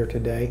about here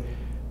today.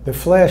 The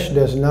flesh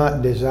does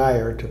not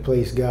desire to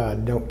please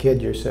God. Don't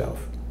kid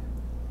yourself.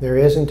 There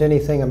isn't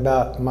anything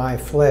about my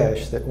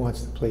flesh that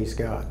wants to please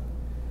God.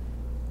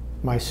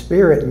 My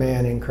spirit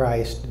man in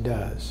Christ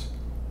does.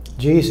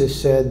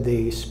 Jesus said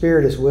the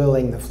spirit is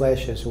willing, the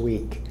flesh is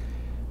weak.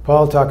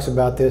 Paul talks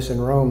about this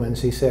in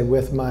Romans. He said,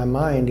 with my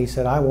mind, he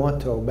said, I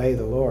want to obey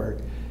the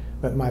Lord,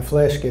 but my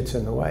flesh gets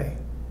in the way.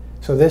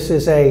 So this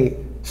is a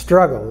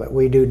struggle that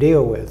we do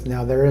deal with.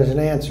 Now there is an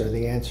answer.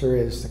 The answer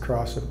is the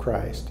cross of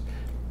Christ.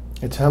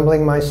 It's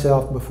humbling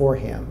myself before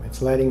Him.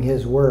 It's letting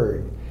His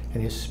Word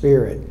and His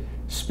Spirit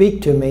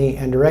speak to me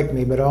and direct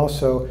me, but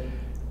also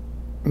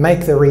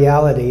make the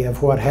reality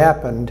of what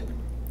happened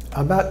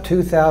about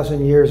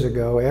 2,000 years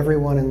ago.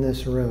 Everyone in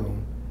this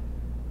room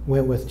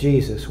went with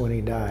Jesus when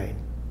He died.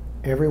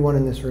 Everyone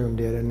in this room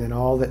did, and then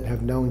all that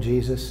have known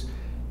Jesus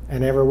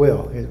and ever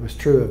will. It was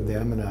true of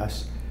them and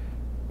us.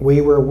 We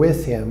were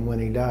with Him when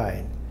He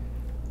died.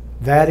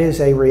 That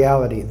is a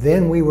reality.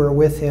 Then we were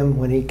with Him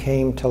when He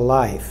came to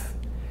life.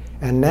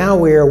 And now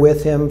we are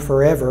with Him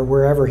forever,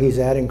 wherever He's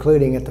at,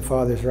 including at the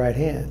Father's right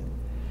hand.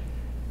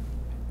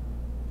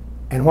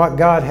 And what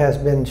God has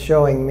been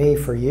showing me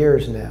for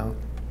years now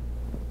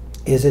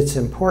is it's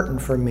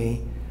important for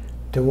me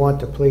to want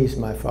to please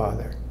my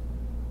Father.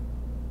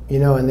 You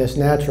know, in this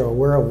natural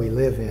world we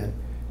live in,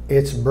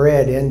 it's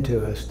bred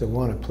into us to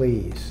want to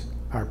please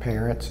our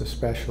parents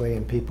especially,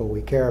 and people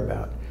we care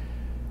about.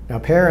 Now,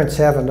 parents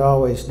haven't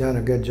always done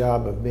a good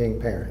job of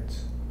being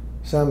parents.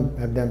 Some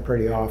have done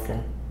pretty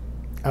awful.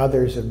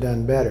 Others have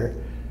done better.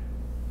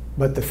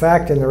 But the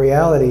fact and the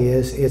reality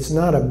is, it's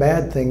not a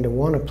bad thing to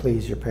want to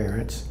please your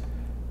parents,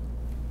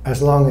 as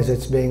long as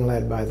it's being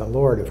led by the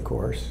Lord, of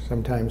course.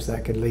 Sometimes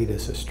that could lead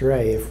us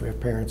astray if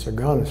parents are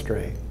gone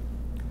astray.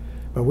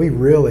 But we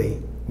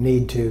really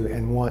need to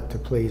and want to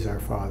please our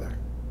Father,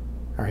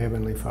 our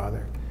Heavenly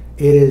Father.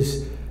 It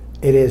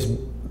is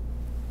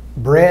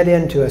bred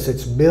into us,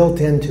 it's built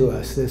into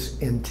us, this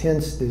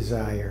intense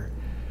desire,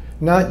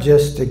 not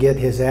just to get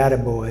His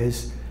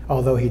attaboys,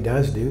 although He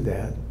does do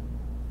that.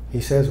 He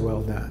says,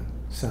 well done,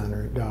 son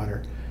or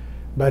daughter.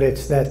 But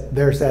it's that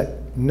there's that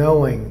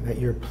knowing that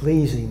you're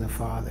pleasing the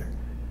Father.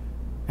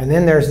 And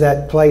then there's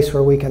that place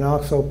where we can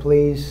also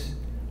please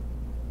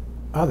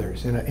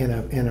others in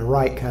a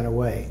right kind of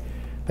way.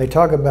 They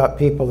talk about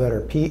people that are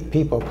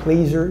people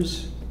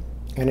pleasers.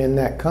 And in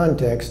that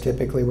context,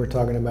 typically we're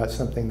talking about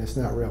something that's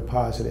not real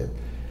positive.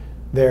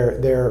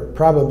 They're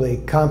probably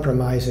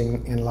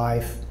compromising in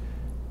life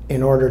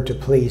in order to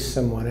please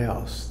someone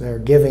else. They're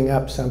giving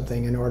up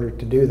something in order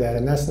to do that,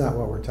 and that's not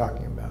what we're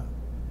talking about.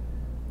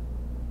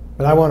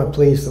 But I want to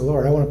please the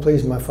Lord. I want to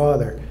please my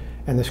Father.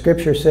 And the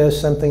Scripture says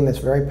something that's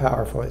very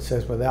powerful. It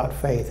says, without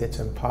faith, it's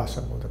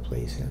impossible to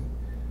please Him.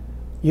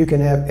 You can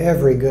have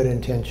every good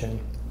intention.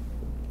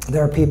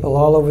 There are people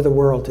all over the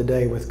world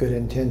today with good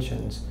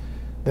intentions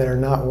that are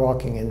not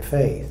walking in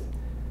faith.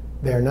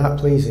 They're not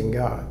pleasing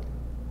God.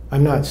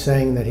 I'm not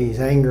saying that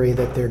He's angry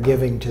that they're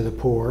giving to the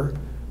poor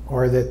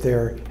or that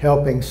they're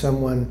helping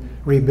someone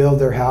rebuild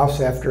their house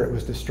after it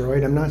was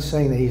destroyed. I'm not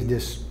saying that He's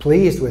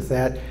displeased with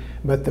that,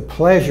 but the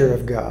pleasure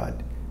of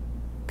God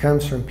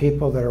comes from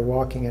people that are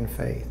walking in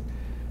faith.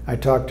 I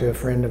talked to a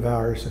friend of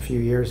ours a few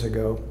years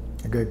ago,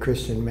 a good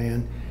Christian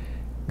man,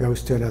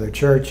 goes to another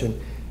church,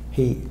 and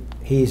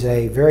he's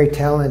a very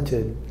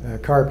talented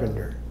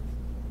carpenter.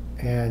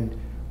 And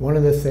one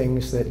of the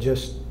things that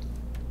just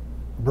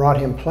brought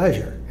him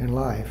pleasure in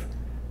life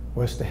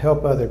was to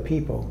help other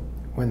people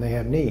when they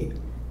have need.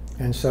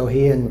 And so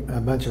he and a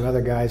bunch of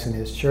other guys in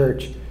his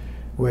church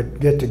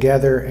would get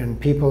together, and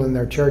people in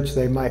their church,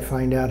 they might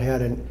find out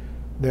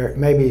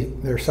maybe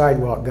their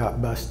sidewalk got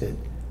busted.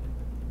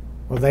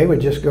 Well, they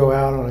would just go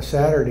out on a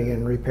Saturday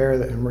and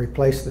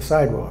replace the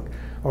sidewalk.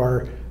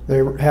 Or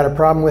they had a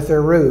problem with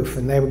their roof,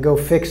 and they would go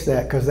fix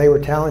that because they were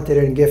talented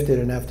and gifted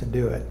enough to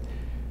do it.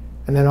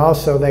 And then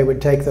also they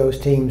would take those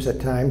teams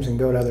at times and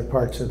go to other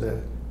parts of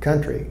the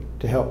country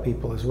to help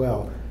people as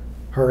well.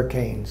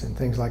 Hurricanes and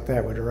things like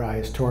that would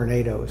arise,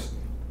 tornadoes.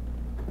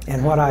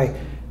 And what I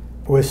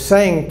was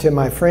saying to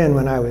my friend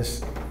when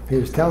he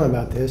was telling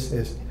about this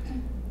is,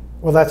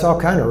 well, that's all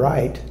kind of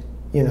right.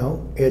 You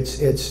know,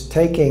 it's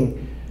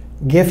taking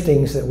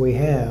giftings that we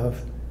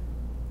have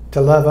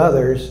to love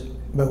others,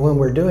 but when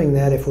we're doing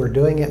that, if we're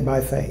doing it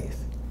by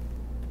faith,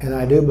 and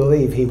I do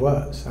believe he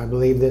was. I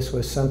believe this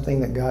was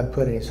something that God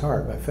put in his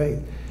heart by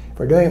faith. If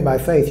we're doing it by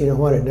faith, you know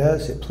what it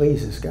does? It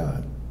pleases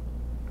God.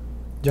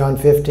 John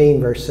 15,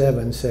 verse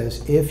 7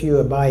 says, if you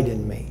abide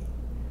in me,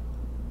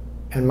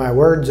 and my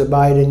words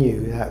abide in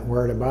you. That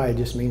word abide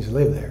just means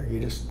live there. You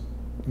just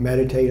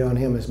meditate on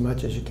Him as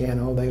much as you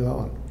can all day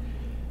long.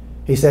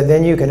 He said,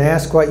 then you can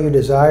ask what you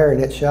desire, and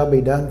it shall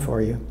be done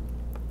for you.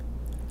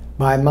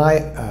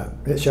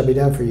 It shall be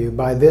done for you.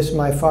 By this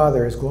my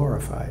Father is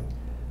glorified,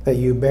 that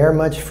you bear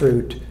much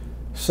fruit,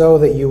 so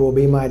that you will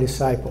be my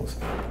disciples.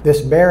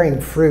 This bearing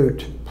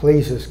fruit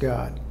pleases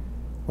God.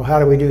 Well, how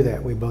do we do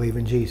that? We believe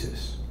in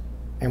Jesus,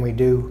 and we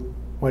do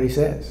what he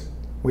says.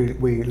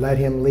 We let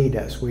him lead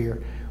us.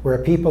 We're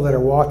a people that are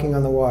walking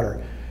on the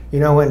water. You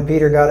know, when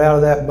Peter got out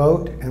of that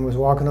boat and was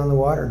walking on the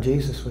water,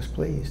 Jesus was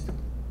pleased.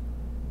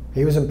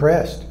 He was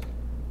impressed.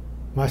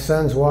 My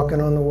son's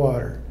walking on the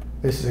water.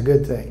 This is a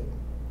good thing.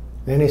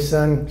 Then his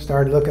son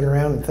started looking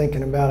around and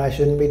thinking about, I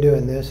shouldn't be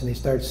doing this, and he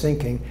starts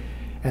sinking.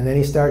 And then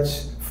he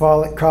starts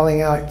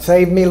calling out,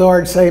 save me,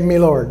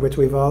 Lord, which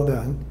we've all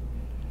done.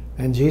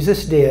 And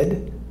Jesus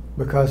did,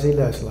 because he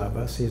does love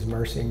us. His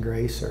mercy and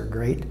grace are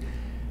great.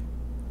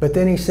 But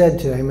then he said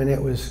to him, and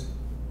it was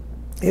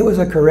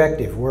a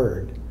corrective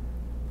word.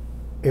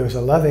 It was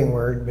a loving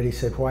word, but he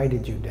said, why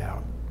did you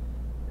doubt?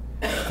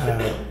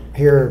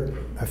 Here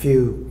a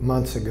few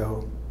months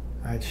ago,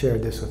 I had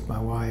shared this with my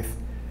wife.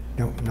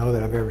 Don't know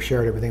that I've ever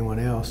shared it with anyone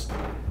else.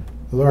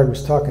 The Lord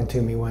was talking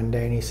to me one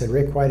day, and he said,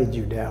 Rick, why did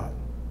you doubt?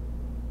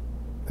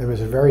 There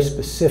was a very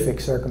specific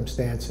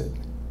circumstance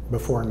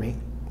before me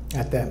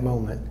at that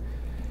moment.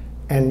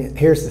 And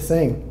here's the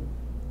thing.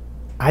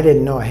 I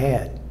didn't know I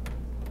had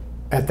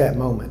at that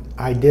moment.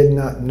 I did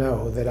not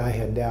know that I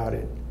had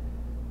doubted.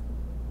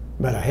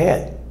 But I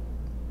had.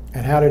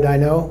 And how did I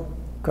know?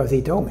 Because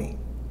he told me.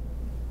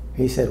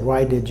 He said,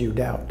 why did you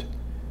doubt?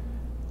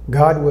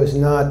 God was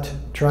not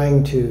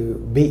trying to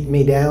beat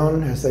me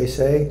down, as they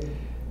say.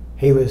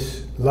 He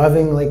was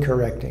lovingly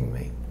correcting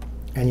me.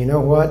 And you know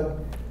what?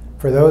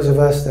 For those of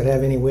us that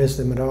have any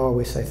wisdom at all,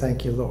 we say,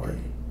 thank you, Lord.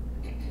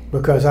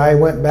 Because I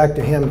went back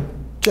to him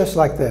just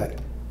like that,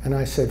 and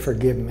I said,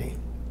 forgive me.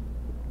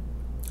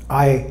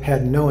 I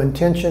had no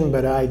intention,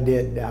 but I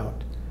did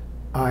doubt.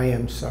 I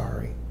am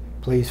sorry.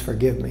 Please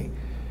forgive me.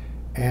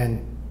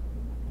 And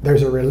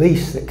there's a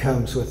release that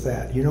comes with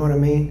that. You know what I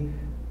mean?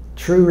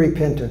 True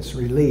repentance,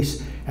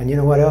 release. And you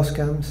know what else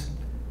comes?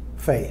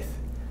 Faith.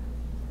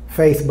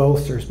 Faith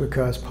bolsters,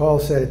 because Paul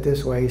said it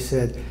this way. He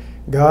said,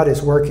 God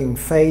is working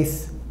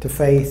faith to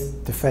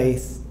faith to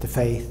faith to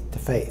faith to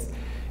faith.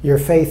 Your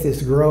faith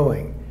is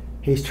growing.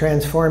 He's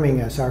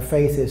transforming us. Our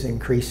faith is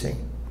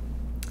increasing.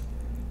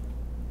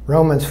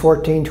 Romans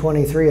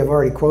 14:23, I've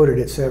already quoted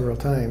it several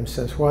times,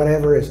 says,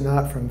 whatever is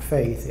not from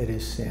faith, it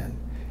is sin.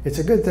 It's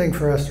a good thing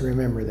for us to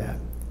remember that.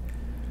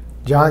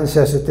 John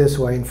says it this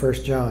way in 1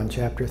 John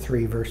chapter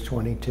 3, verse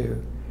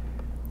 22.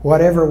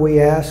 Whatever we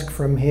ask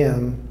from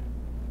him,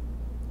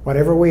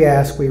 whatever we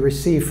ask, we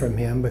receive from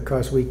him,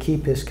 because we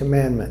keep his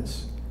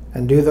commandments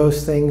and do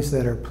those things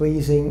that are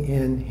pleasing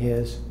in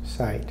his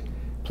sight.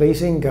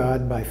 Pleasing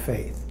God by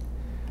faith.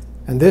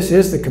 And this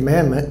is the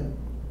commandment,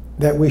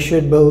 that we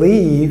should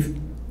believe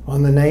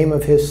on the name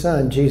of his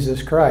Son,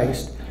 Jesus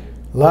Christ,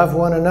 love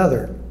one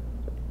another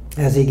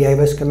as he gave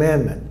us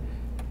commandment.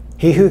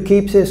 He who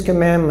keeps his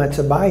commandments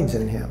abides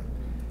in him,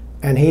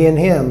 and he in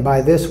him.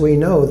 By this we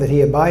know that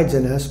he abides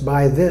in us,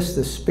 by this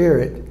the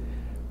Spirit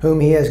whom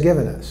he has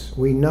given us.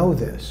 We know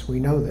this. We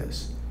know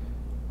this.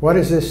 What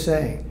is this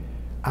saying?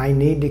 I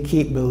need to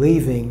keep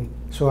believing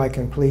so I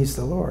can please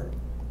the Lord,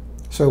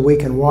 so we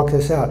can walk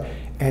this out.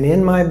 And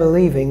in my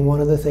believing,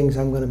 one of the things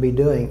I'm going to be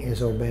doing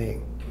is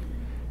obeying.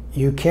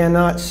 You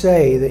cannot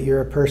say that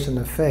you're a person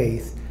of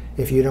faith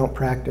if you don't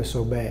practice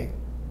obeying.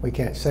 We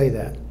can't say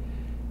that.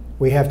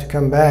 We have to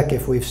come back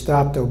if we've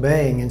stopped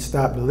obeying and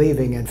stopped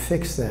believing and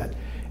fix that.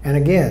 And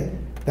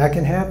again, that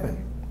can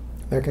happen.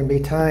 There can be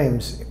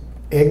times,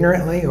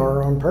 ignorantly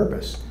or on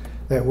purpose,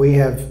 that we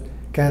have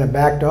kind of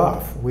backed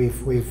off.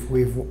 We've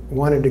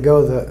wanted to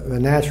go the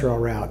natural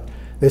route.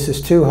 This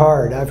is too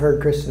hard. I've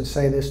heard Christians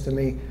say this to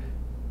me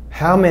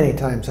how many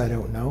times I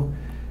don't know.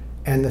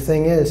 And the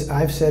thing is,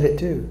 I've said it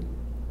too.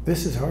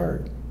 This is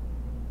hard.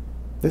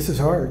 This is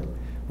hard.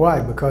 Why?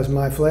 Because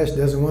my flesh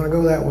doesn't want to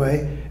go that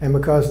way, and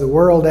because the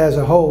world as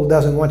a whole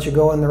doesn't want you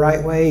going the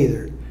right way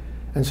either.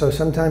 And so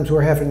sometimes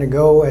we're having to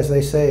go, as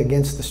they say,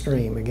 against the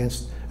stream,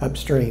 against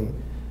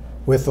upstream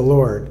with the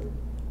Lord.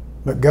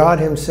 But God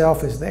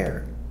himself is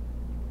there.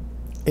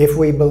 If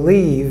we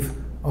believe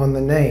on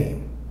the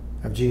name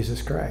of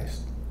Jesus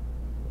Christ.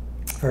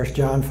 1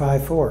 John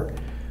 5:4.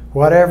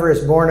 Whatever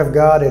is born of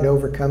God, it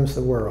overcomes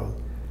the world.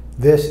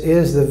 This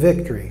is the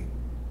victory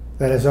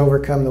that has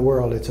overcome the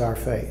world. It's our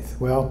faith.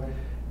 Well,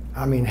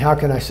 I mean, how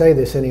can I say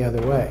this any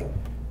other way?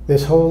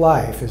 This whole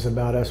life is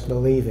about us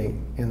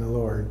believing in the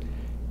Lord.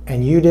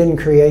 And you didn't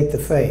create the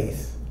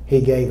faith. He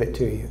gave it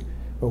to you.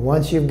 But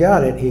once you've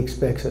got it, he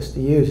expects us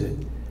to use it.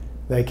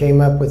 They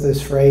came up with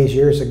this phrase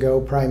years ago,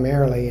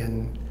 primarily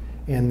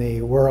in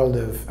the world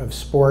of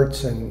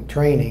sports and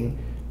training,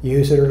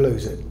 use it or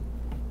lose it.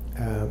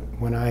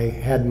 When I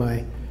had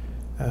my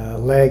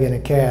leg in a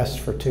cast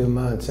for 2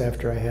 months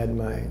after I had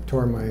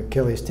tore my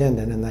Achilles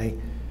tendon, and they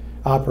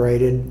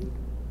operated,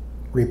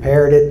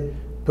 repaired it,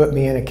 put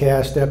me in a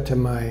cast up to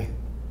my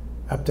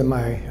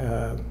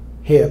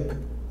hip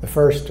the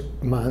first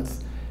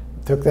month,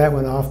 took that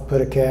one off,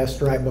 put a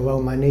cast right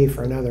below my knee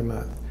for another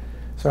month.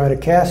 So I had a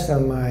cast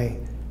on my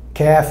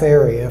calf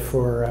area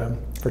for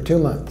 2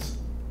 months.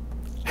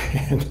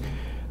 And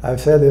I've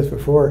said this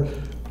before,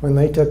 when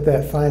they took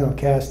that final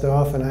cast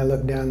off and I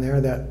looked down there,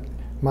 that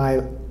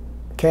my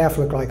calf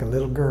looked like a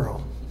little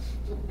girl.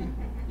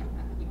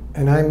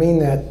 And I mean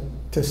that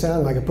to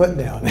sound like a put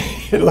down.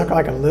 It looked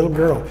like a little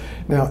girl.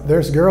 Now,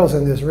 there's girls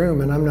in this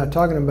room, and I'm not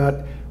talking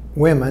about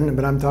women,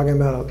 but I'm talking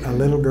about a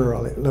little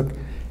girl. It looked,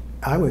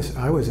 I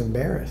was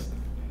embarrassed.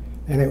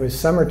 And it was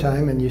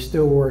summertime and you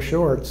still wore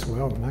shorts.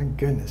 Well, my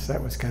goodness,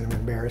 that was kind of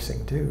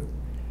embarrassing too.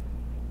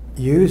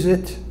 Use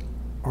it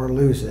or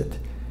lose it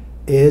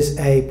is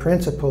a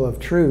principle of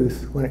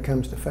truth when it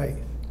comes to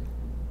faith.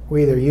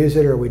 We either use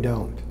it or we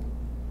don't.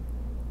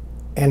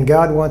 And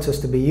God wants us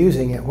to be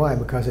using it. Why?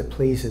 Because it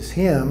pleases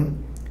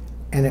Him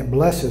and it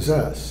blesses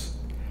us.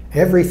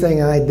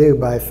 Everything I do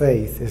by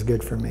faith is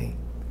good for me.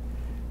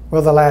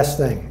 Well, the last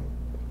thing,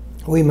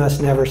 we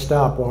must never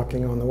stop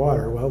walking on the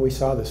water. Well, we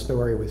saw the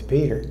story with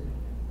Peter.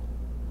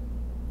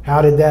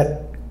 How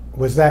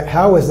was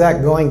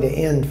that going to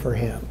end for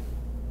him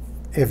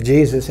if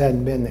Jesus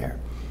hadn't been there?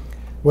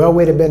 Well,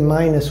 we'd have been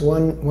minus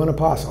one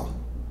apostle,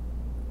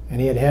 and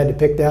he had had to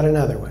pick out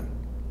another one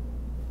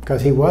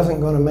because he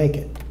wasn't going to make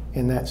it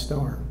in that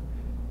storm.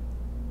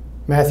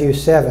 Matthew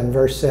 7,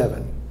 verse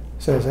 7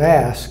 says,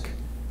 "Ask,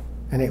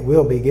 and it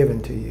will be given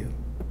to you.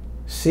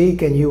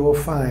 Seek, and you will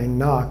find.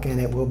 Knock,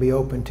 and it will be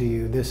open to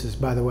you." This is,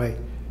 by the way,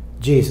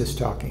 Jesus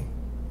talking.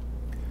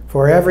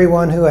 "For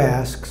everyone who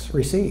asks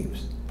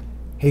receives.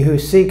 He who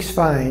seeks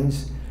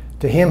finds.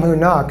 To him who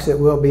knocks it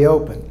will be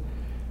open."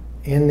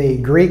 In the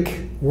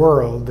Greek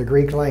world, the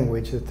Greek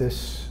language that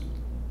this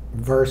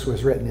verse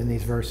was written in,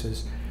 these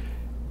verses,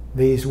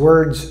 these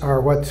words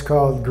are what's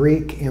called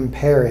Greek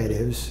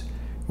imperatives,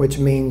 which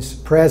means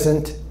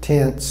present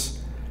tense,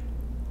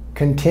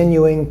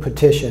 continuing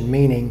petition,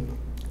 meaning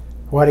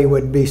what he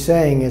would be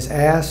saying is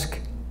ask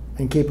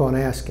and keep on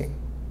asking.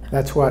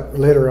 That's what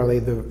literally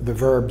the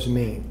verbs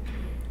mean.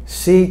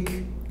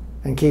 Seek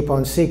and keep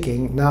on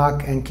seeking,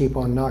 knock and keep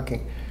on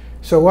knocking.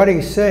 So what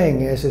he's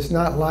saying is, it's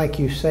not like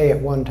you say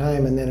it one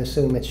time and then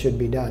assume it should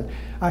be done.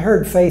 I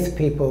heard faith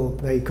people,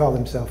 they call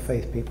themselves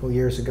faith people,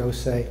 years ago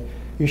say,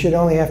 you should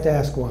only have to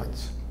ask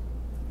once.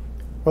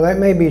 Well, that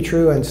may be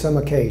true on some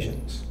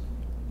occasions.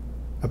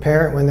 A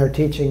parent, when they're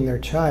teaching their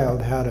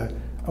child how to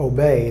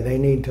obey, they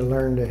need to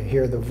learn to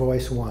hear the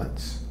voice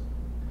once.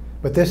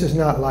 But this is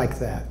not like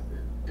that.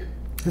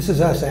 This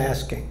is us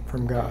asking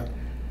from God.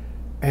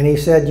 And he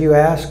said, you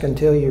ask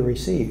until you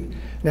receive.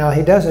 Now,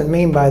 he doesn't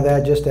mean by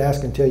that just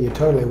ask until you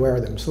totally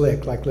wear them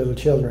slick like little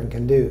children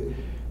can do.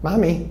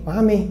 Mommy,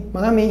 mommy,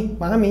 mommy,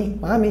 mommy,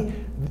 mommy.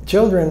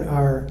 Children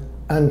are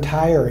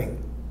untiring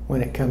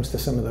when it comes to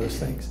some of those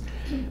things.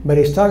 But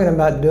he's talking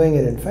about doing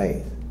it in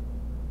faith.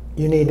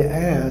 You need to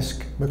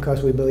ask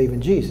because we believe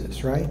in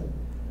Jesus, right?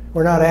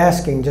 We're not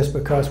asking just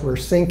because we're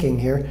thinking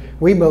here.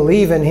 We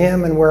believe in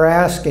Him and we're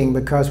asking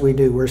because we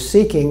do. We're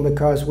seeking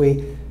because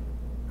we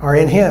are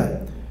in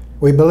Him.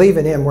 We believe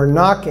in Him. We're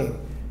knocking.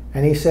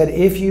 And he said,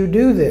 if you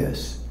do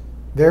this,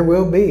 there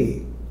will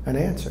be an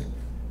answer.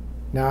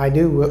 Now, I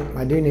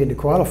do need to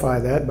qualify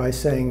that by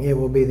saying it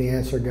will be the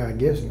answer God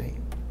gives me,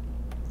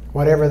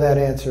 whatever that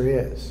answer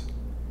is.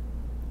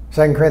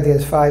 2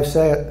 Corinthians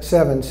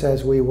 5:7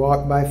 says, we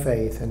walk by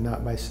faith and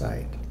not by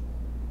sight.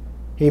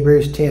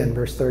 Hebrews 10,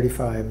 verse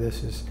 35,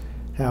 this is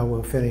how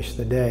we'll finish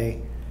the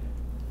day.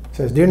 It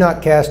says, do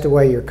not cast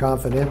away your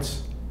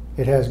confidence.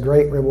 It has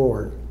great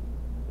reward.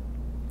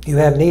 You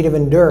have need of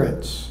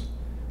endurance,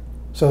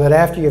 so that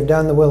after you've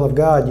done the will of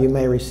God, you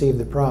may receive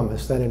the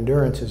promise. That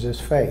endurance is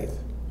just faith.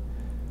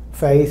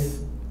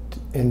 Faith,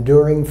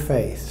 enduring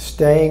faith,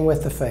 staying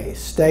with the faith,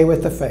 stay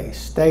with the faith,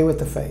 stay with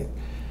the faith.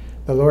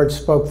 The Lord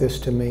spoke this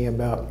to me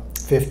about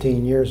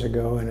 15 years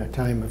ago in a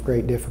time of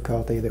great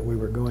difficulty that we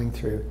were going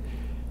through.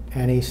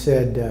 And he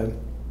said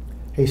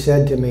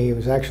to me, he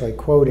was actually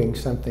quoting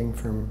something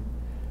from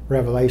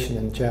Revelation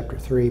in chapter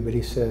 3, but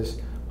he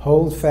says,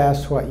 hold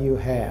fast what you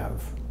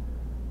have.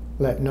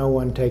 Let no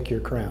one take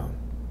your crown.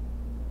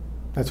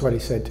 That's what he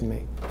said to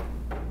me.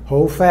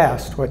 Hold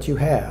fast what you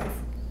have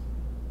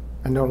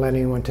and don't let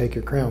anyone take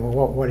your crown.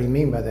 Well, what do you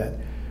mean by that?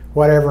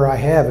 Whatever I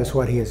have is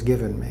what He has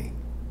given me.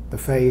 The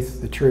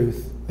faith, the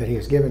truth that He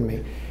has given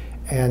me.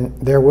 And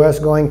there was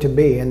going to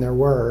be, and there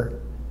were,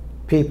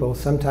 people,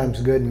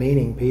 sometimes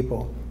good-meaning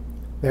people,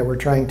 that were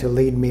trying to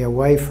lead me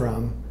away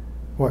from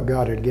what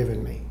God had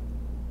given me.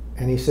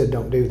 And he said,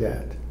 don't do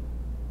that.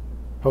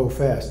 Hold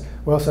fast.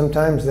 Well,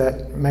 sometimes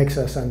that makes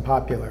us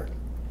unpopular.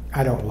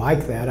 I don't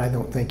like that. I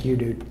don't think you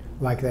do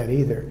like that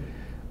either.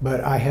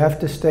 But I have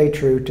to stay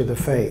true to the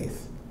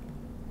faith.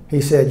 He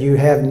said, you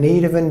have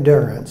need of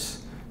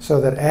endurance, so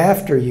that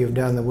after you've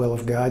done the will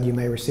of God, you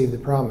may receive the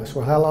promise.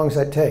 Well, how long does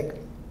that take?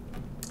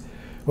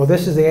 Well,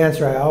 this is the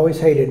answer I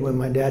always hated when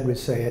my dad would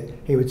say it.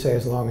 He would say,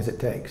 as long as it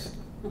takes.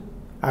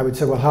 I would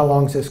say, well, how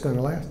long is this going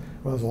to last?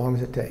 Well, as long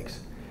as it takes.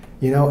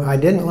 You know, I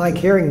didn't like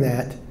hearing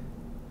that,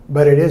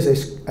 but it is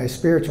a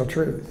spiritual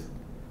truth.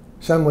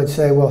 Some would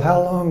say, well,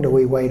 how long do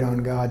we wait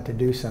on God to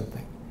do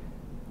something?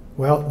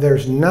 Well,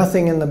 there's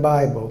nothing in the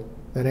Bible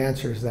that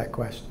answers that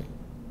question.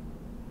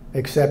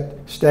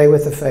 except stay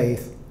with the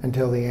faith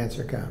until the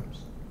answer comes.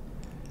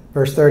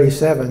 Verse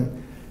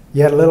 37,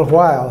 yet a little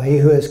while he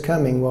who is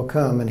coming will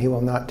come, and he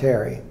will not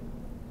tarry.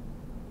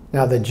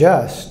 Now the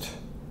just,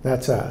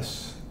 that's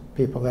us,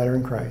 people that are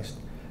in Christ,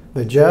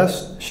 the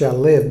just shall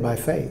live by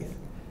faith.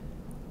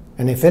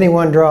 And if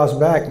anyone draws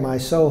back, my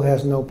soul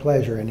has no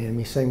pleasure in him.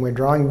 He's saying we're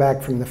drawing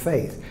back from the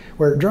faith.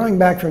 We're drawing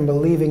back from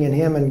believing in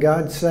him, and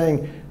God's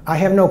saying, I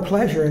have no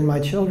pleasure in my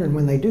children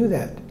when they do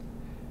that.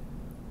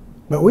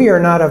 But we are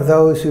not of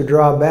those who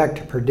draw back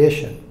to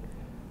perdition,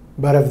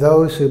 but of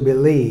those who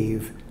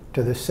believe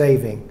to the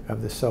saving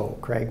of the soul.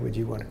 Craig, would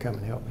you want to come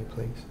and help me,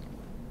 please?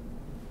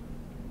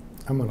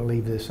 I'm going to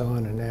leave this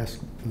on and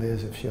ask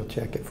Liz if she'll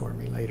check it for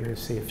me later to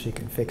see if she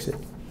can fix it.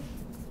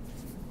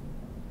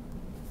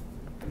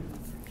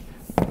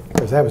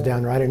 Because that was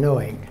downright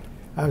annoying.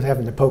 I was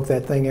having to poke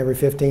that thing every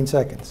 15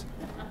 seconds.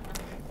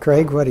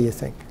 Craig, what do you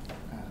think?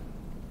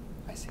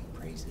 I sing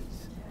praises.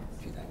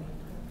 Do that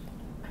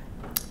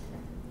one.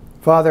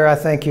 Father, I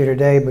thank you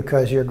today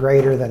because you're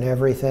greater than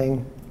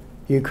everything.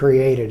 You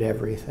created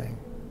everything.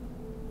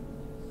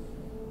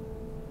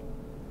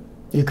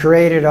 You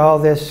created all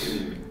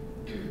this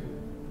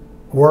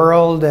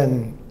world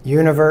and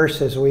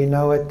universe as we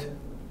know it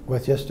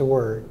with just a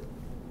word.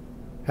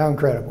 How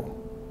incredible.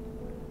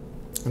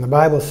 And the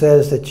Bible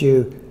says that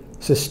you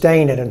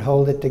sustain it and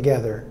hold it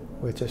together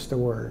with just a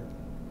word.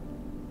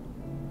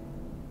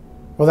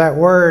 Well, that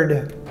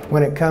word,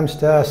 when it comes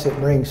to us, it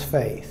brings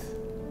faith.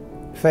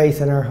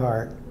 Faith in our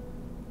heart.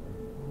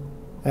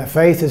 That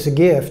faith is a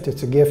gift.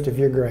 It's a gift of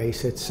your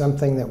grace. It's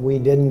something that we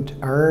didn't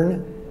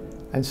earn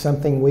and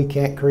something we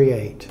can't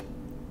create.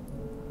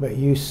 But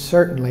you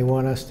certainly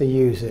want us to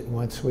use it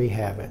once we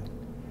have it.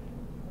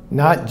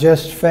 Not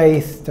just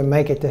faith to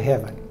make it to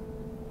heaven,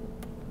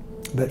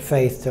 but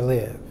faith to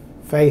live,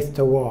 faith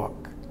to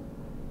walk.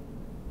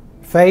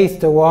 Faith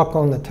to walk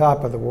on the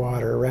top of the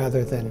water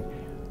rather than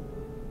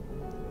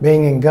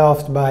being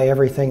engulfed by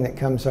everything that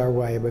comes our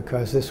way,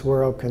 because this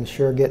world can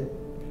sure get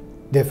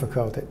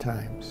difficult at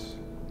times.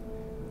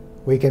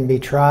 We can be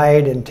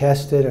tried and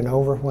tested and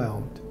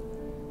overwhelmed.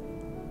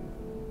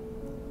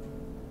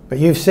 But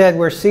you've said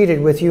we're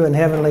seated with you in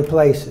heavenly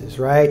places,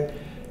 right?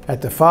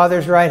 At the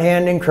Father's right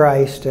hand in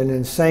Christ, and in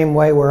the same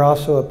way we're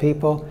also a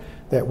people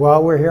that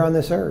while we're here on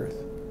this earth,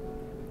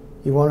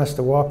 you want us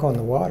to walk on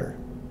the water.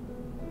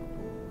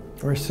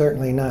 We're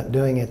certainly not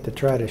doing it to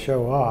try to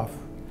show off.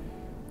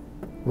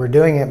 We're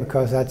doing it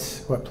because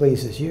that's what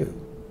pleases you.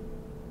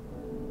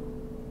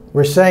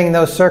 We're saying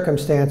those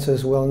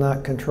circumstances will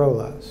not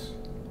control us.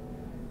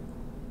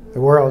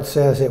 The world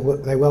says they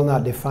will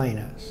not define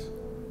us.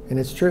 And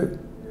it's true.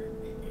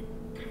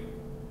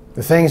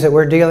 The things that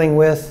we're dealing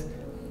with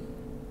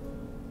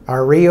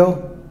are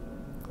real,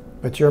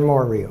 but you're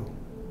more real.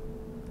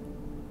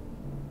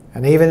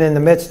 And even in the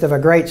midst of a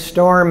great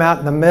storm, out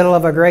in the middle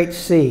of a great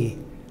sea,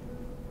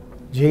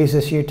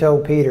 Jesus, you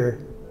told Peter,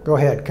 go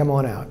ahead, come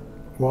on out.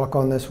 Walk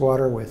on this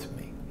water with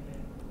me.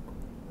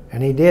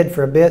 And he did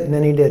for a bit, and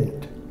then he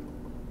didn't.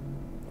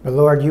 But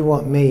Lord, you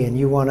want me and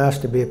you want us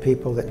to be a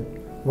people that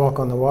walk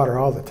on the water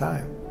all the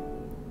time.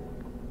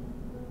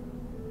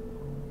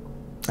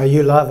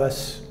 You love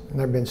us. And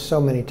there have been so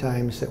many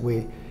times that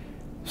we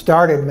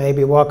started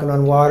maybe walking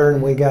on water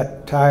and we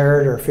got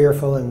tired or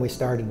fearful and we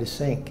started to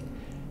sink.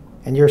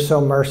 And you're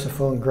so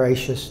merciful and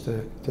gracious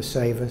to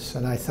save us,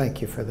 and I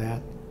thank you for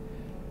that.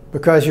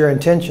 Because your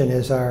intention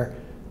is our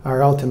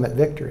ultimate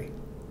victory.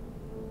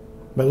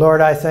 But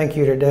Lord, I thank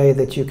you today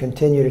that you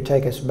continue to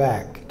take us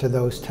back to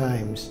those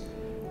times,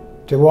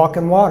 to walk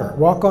in water,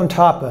 walk on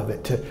top of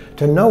it,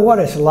 to know what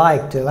it's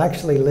like to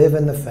actually live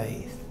in the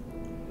faith,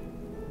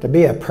 to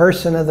be a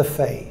person of the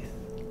faith,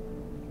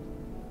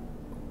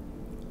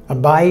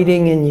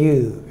 abiding in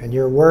you and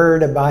your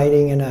word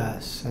abiding in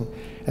us, and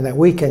that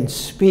we can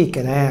speak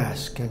and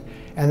ask,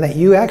 and that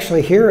you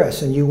actually hear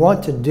us and you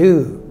want to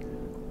do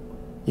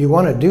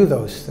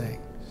those things.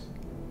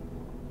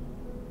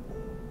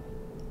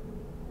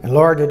 And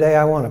Lord, today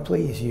I want to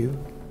please you.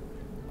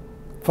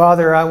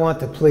 Father, I want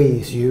to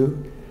please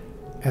you,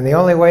 and the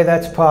only way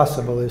that's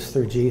possible is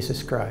through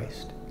Jesus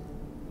Christ.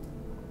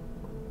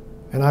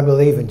 And I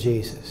believe in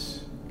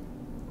Jesus,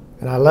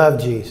 and I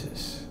love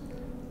Jesus,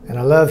 and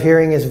I love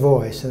hearing his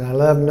voice, and I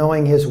love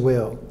knowing his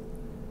will.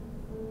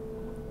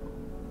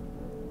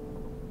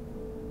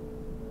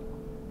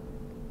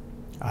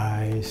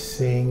 I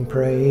sing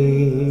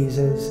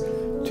praises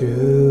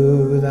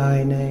to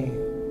thy name,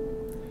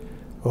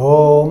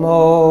 O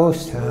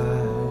Most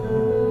High.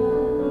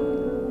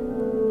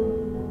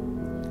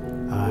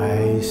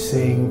 I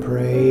sing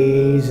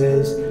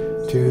praises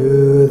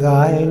to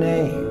thy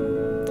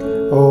name,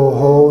 O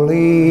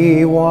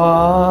Holy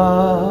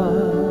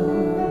One.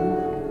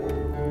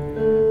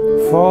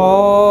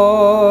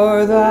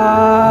 For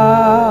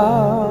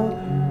thou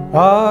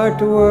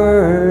art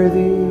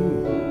worthy,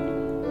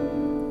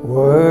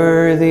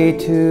 worthy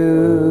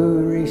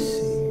to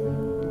receive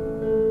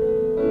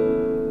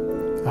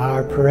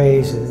our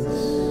praises,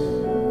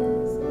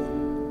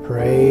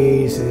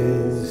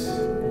 praises.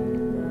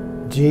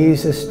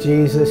 Jesus,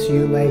 Jesus,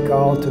 you make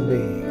all to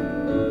be.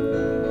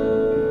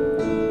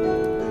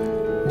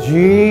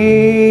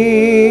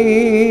 Jesus,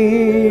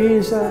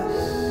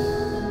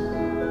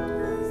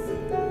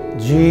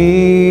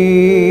 Jesus,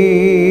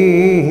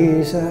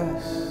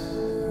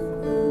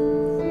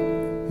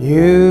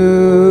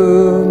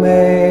 you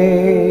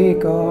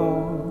make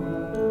all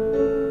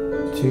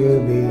to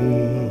be.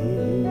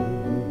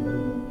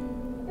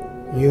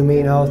 You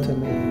mean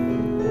ultimate.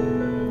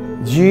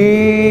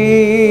 Jesus.